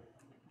time.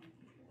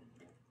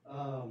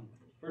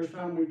 First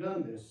time we've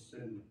done this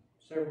in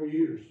several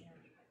years.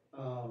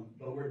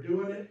 But we're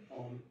doing it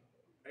on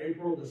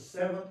April the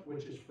 7th,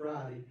 which is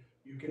Friday.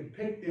 You can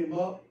pick them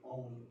up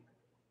on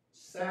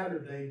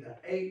Saturday the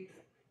 8th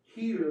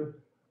here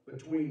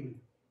between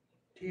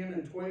 10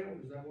 and 12.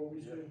 Is that what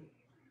we said?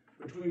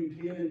 Between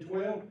 10 and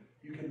 12.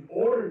 You can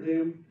order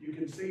them. You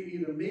can see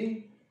either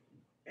me,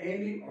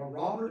 Andy, or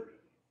Robert.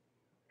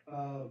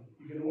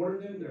 You can order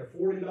them. They're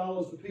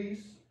 $40 a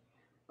piece.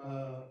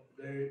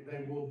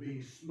 They will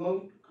be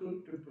smoked,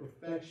 cooked to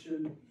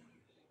perfection.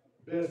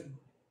 Best.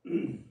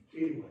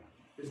 Anyway,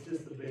 it's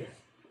just the best.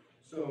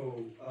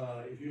 So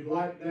if you'd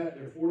like that,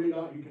 they're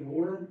 $40. You can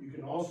order them. You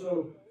can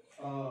also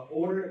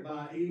order it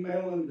by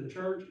emailing the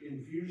church,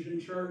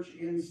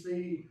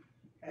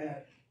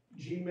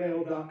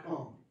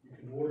 infusionchurchnc@gmail.com. You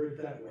can order it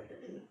that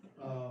way.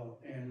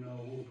 And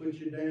we'll put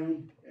you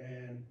down.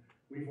 And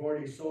we've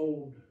already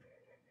sold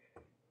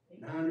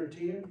 9 or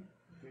 10.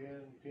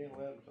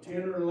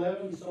 10 or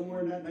 11,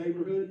 somewhere in that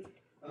neighborhood.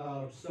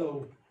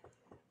 So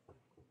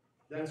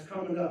that's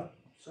coming up.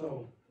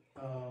 So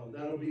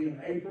that'll be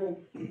in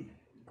April.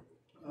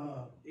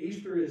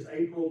 Easter is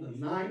April the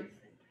 9th.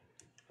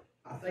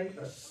 I think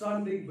the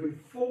Sunday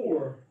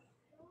before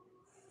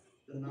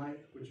the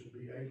 9th, which would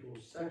be April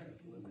 2nd,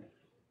 wouldn't it?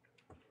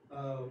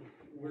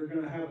 We're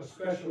going to have a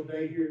special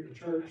day here at the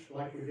church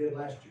like we did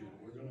last year.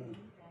 We're going to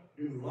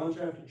do lunch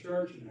after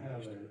church and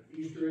have an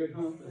Easter egg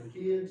hunt for the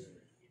kids.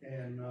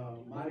 and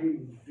might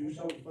even do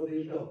something for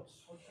the adults.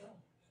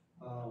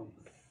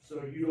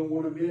 So you don't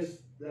want to miss,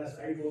 that's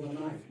April the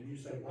 9th. And you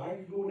say, why are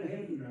you going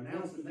ahead and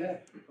announcing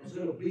that? Because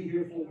it'll be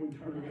here before we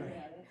turn around.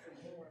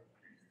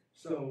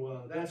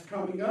 So that's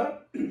coming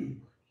up.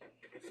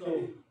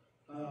 So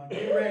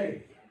get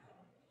ready.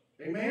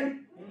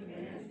 Amen?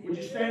 Would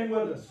you stand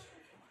with us?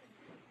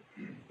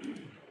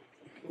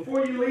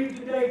 Before you leave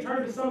today,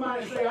 turn to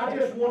somebody and say, I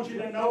just want you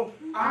to know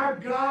our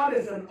God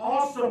is an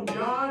awesome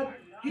God.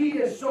 He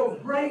is so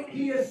great.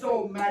 He is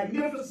so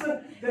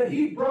magnificent that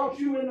He brought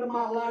you into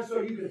my life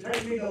so you can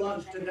take me to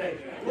lunch today.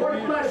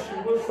 Lord bless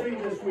you. We'll see you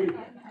this week.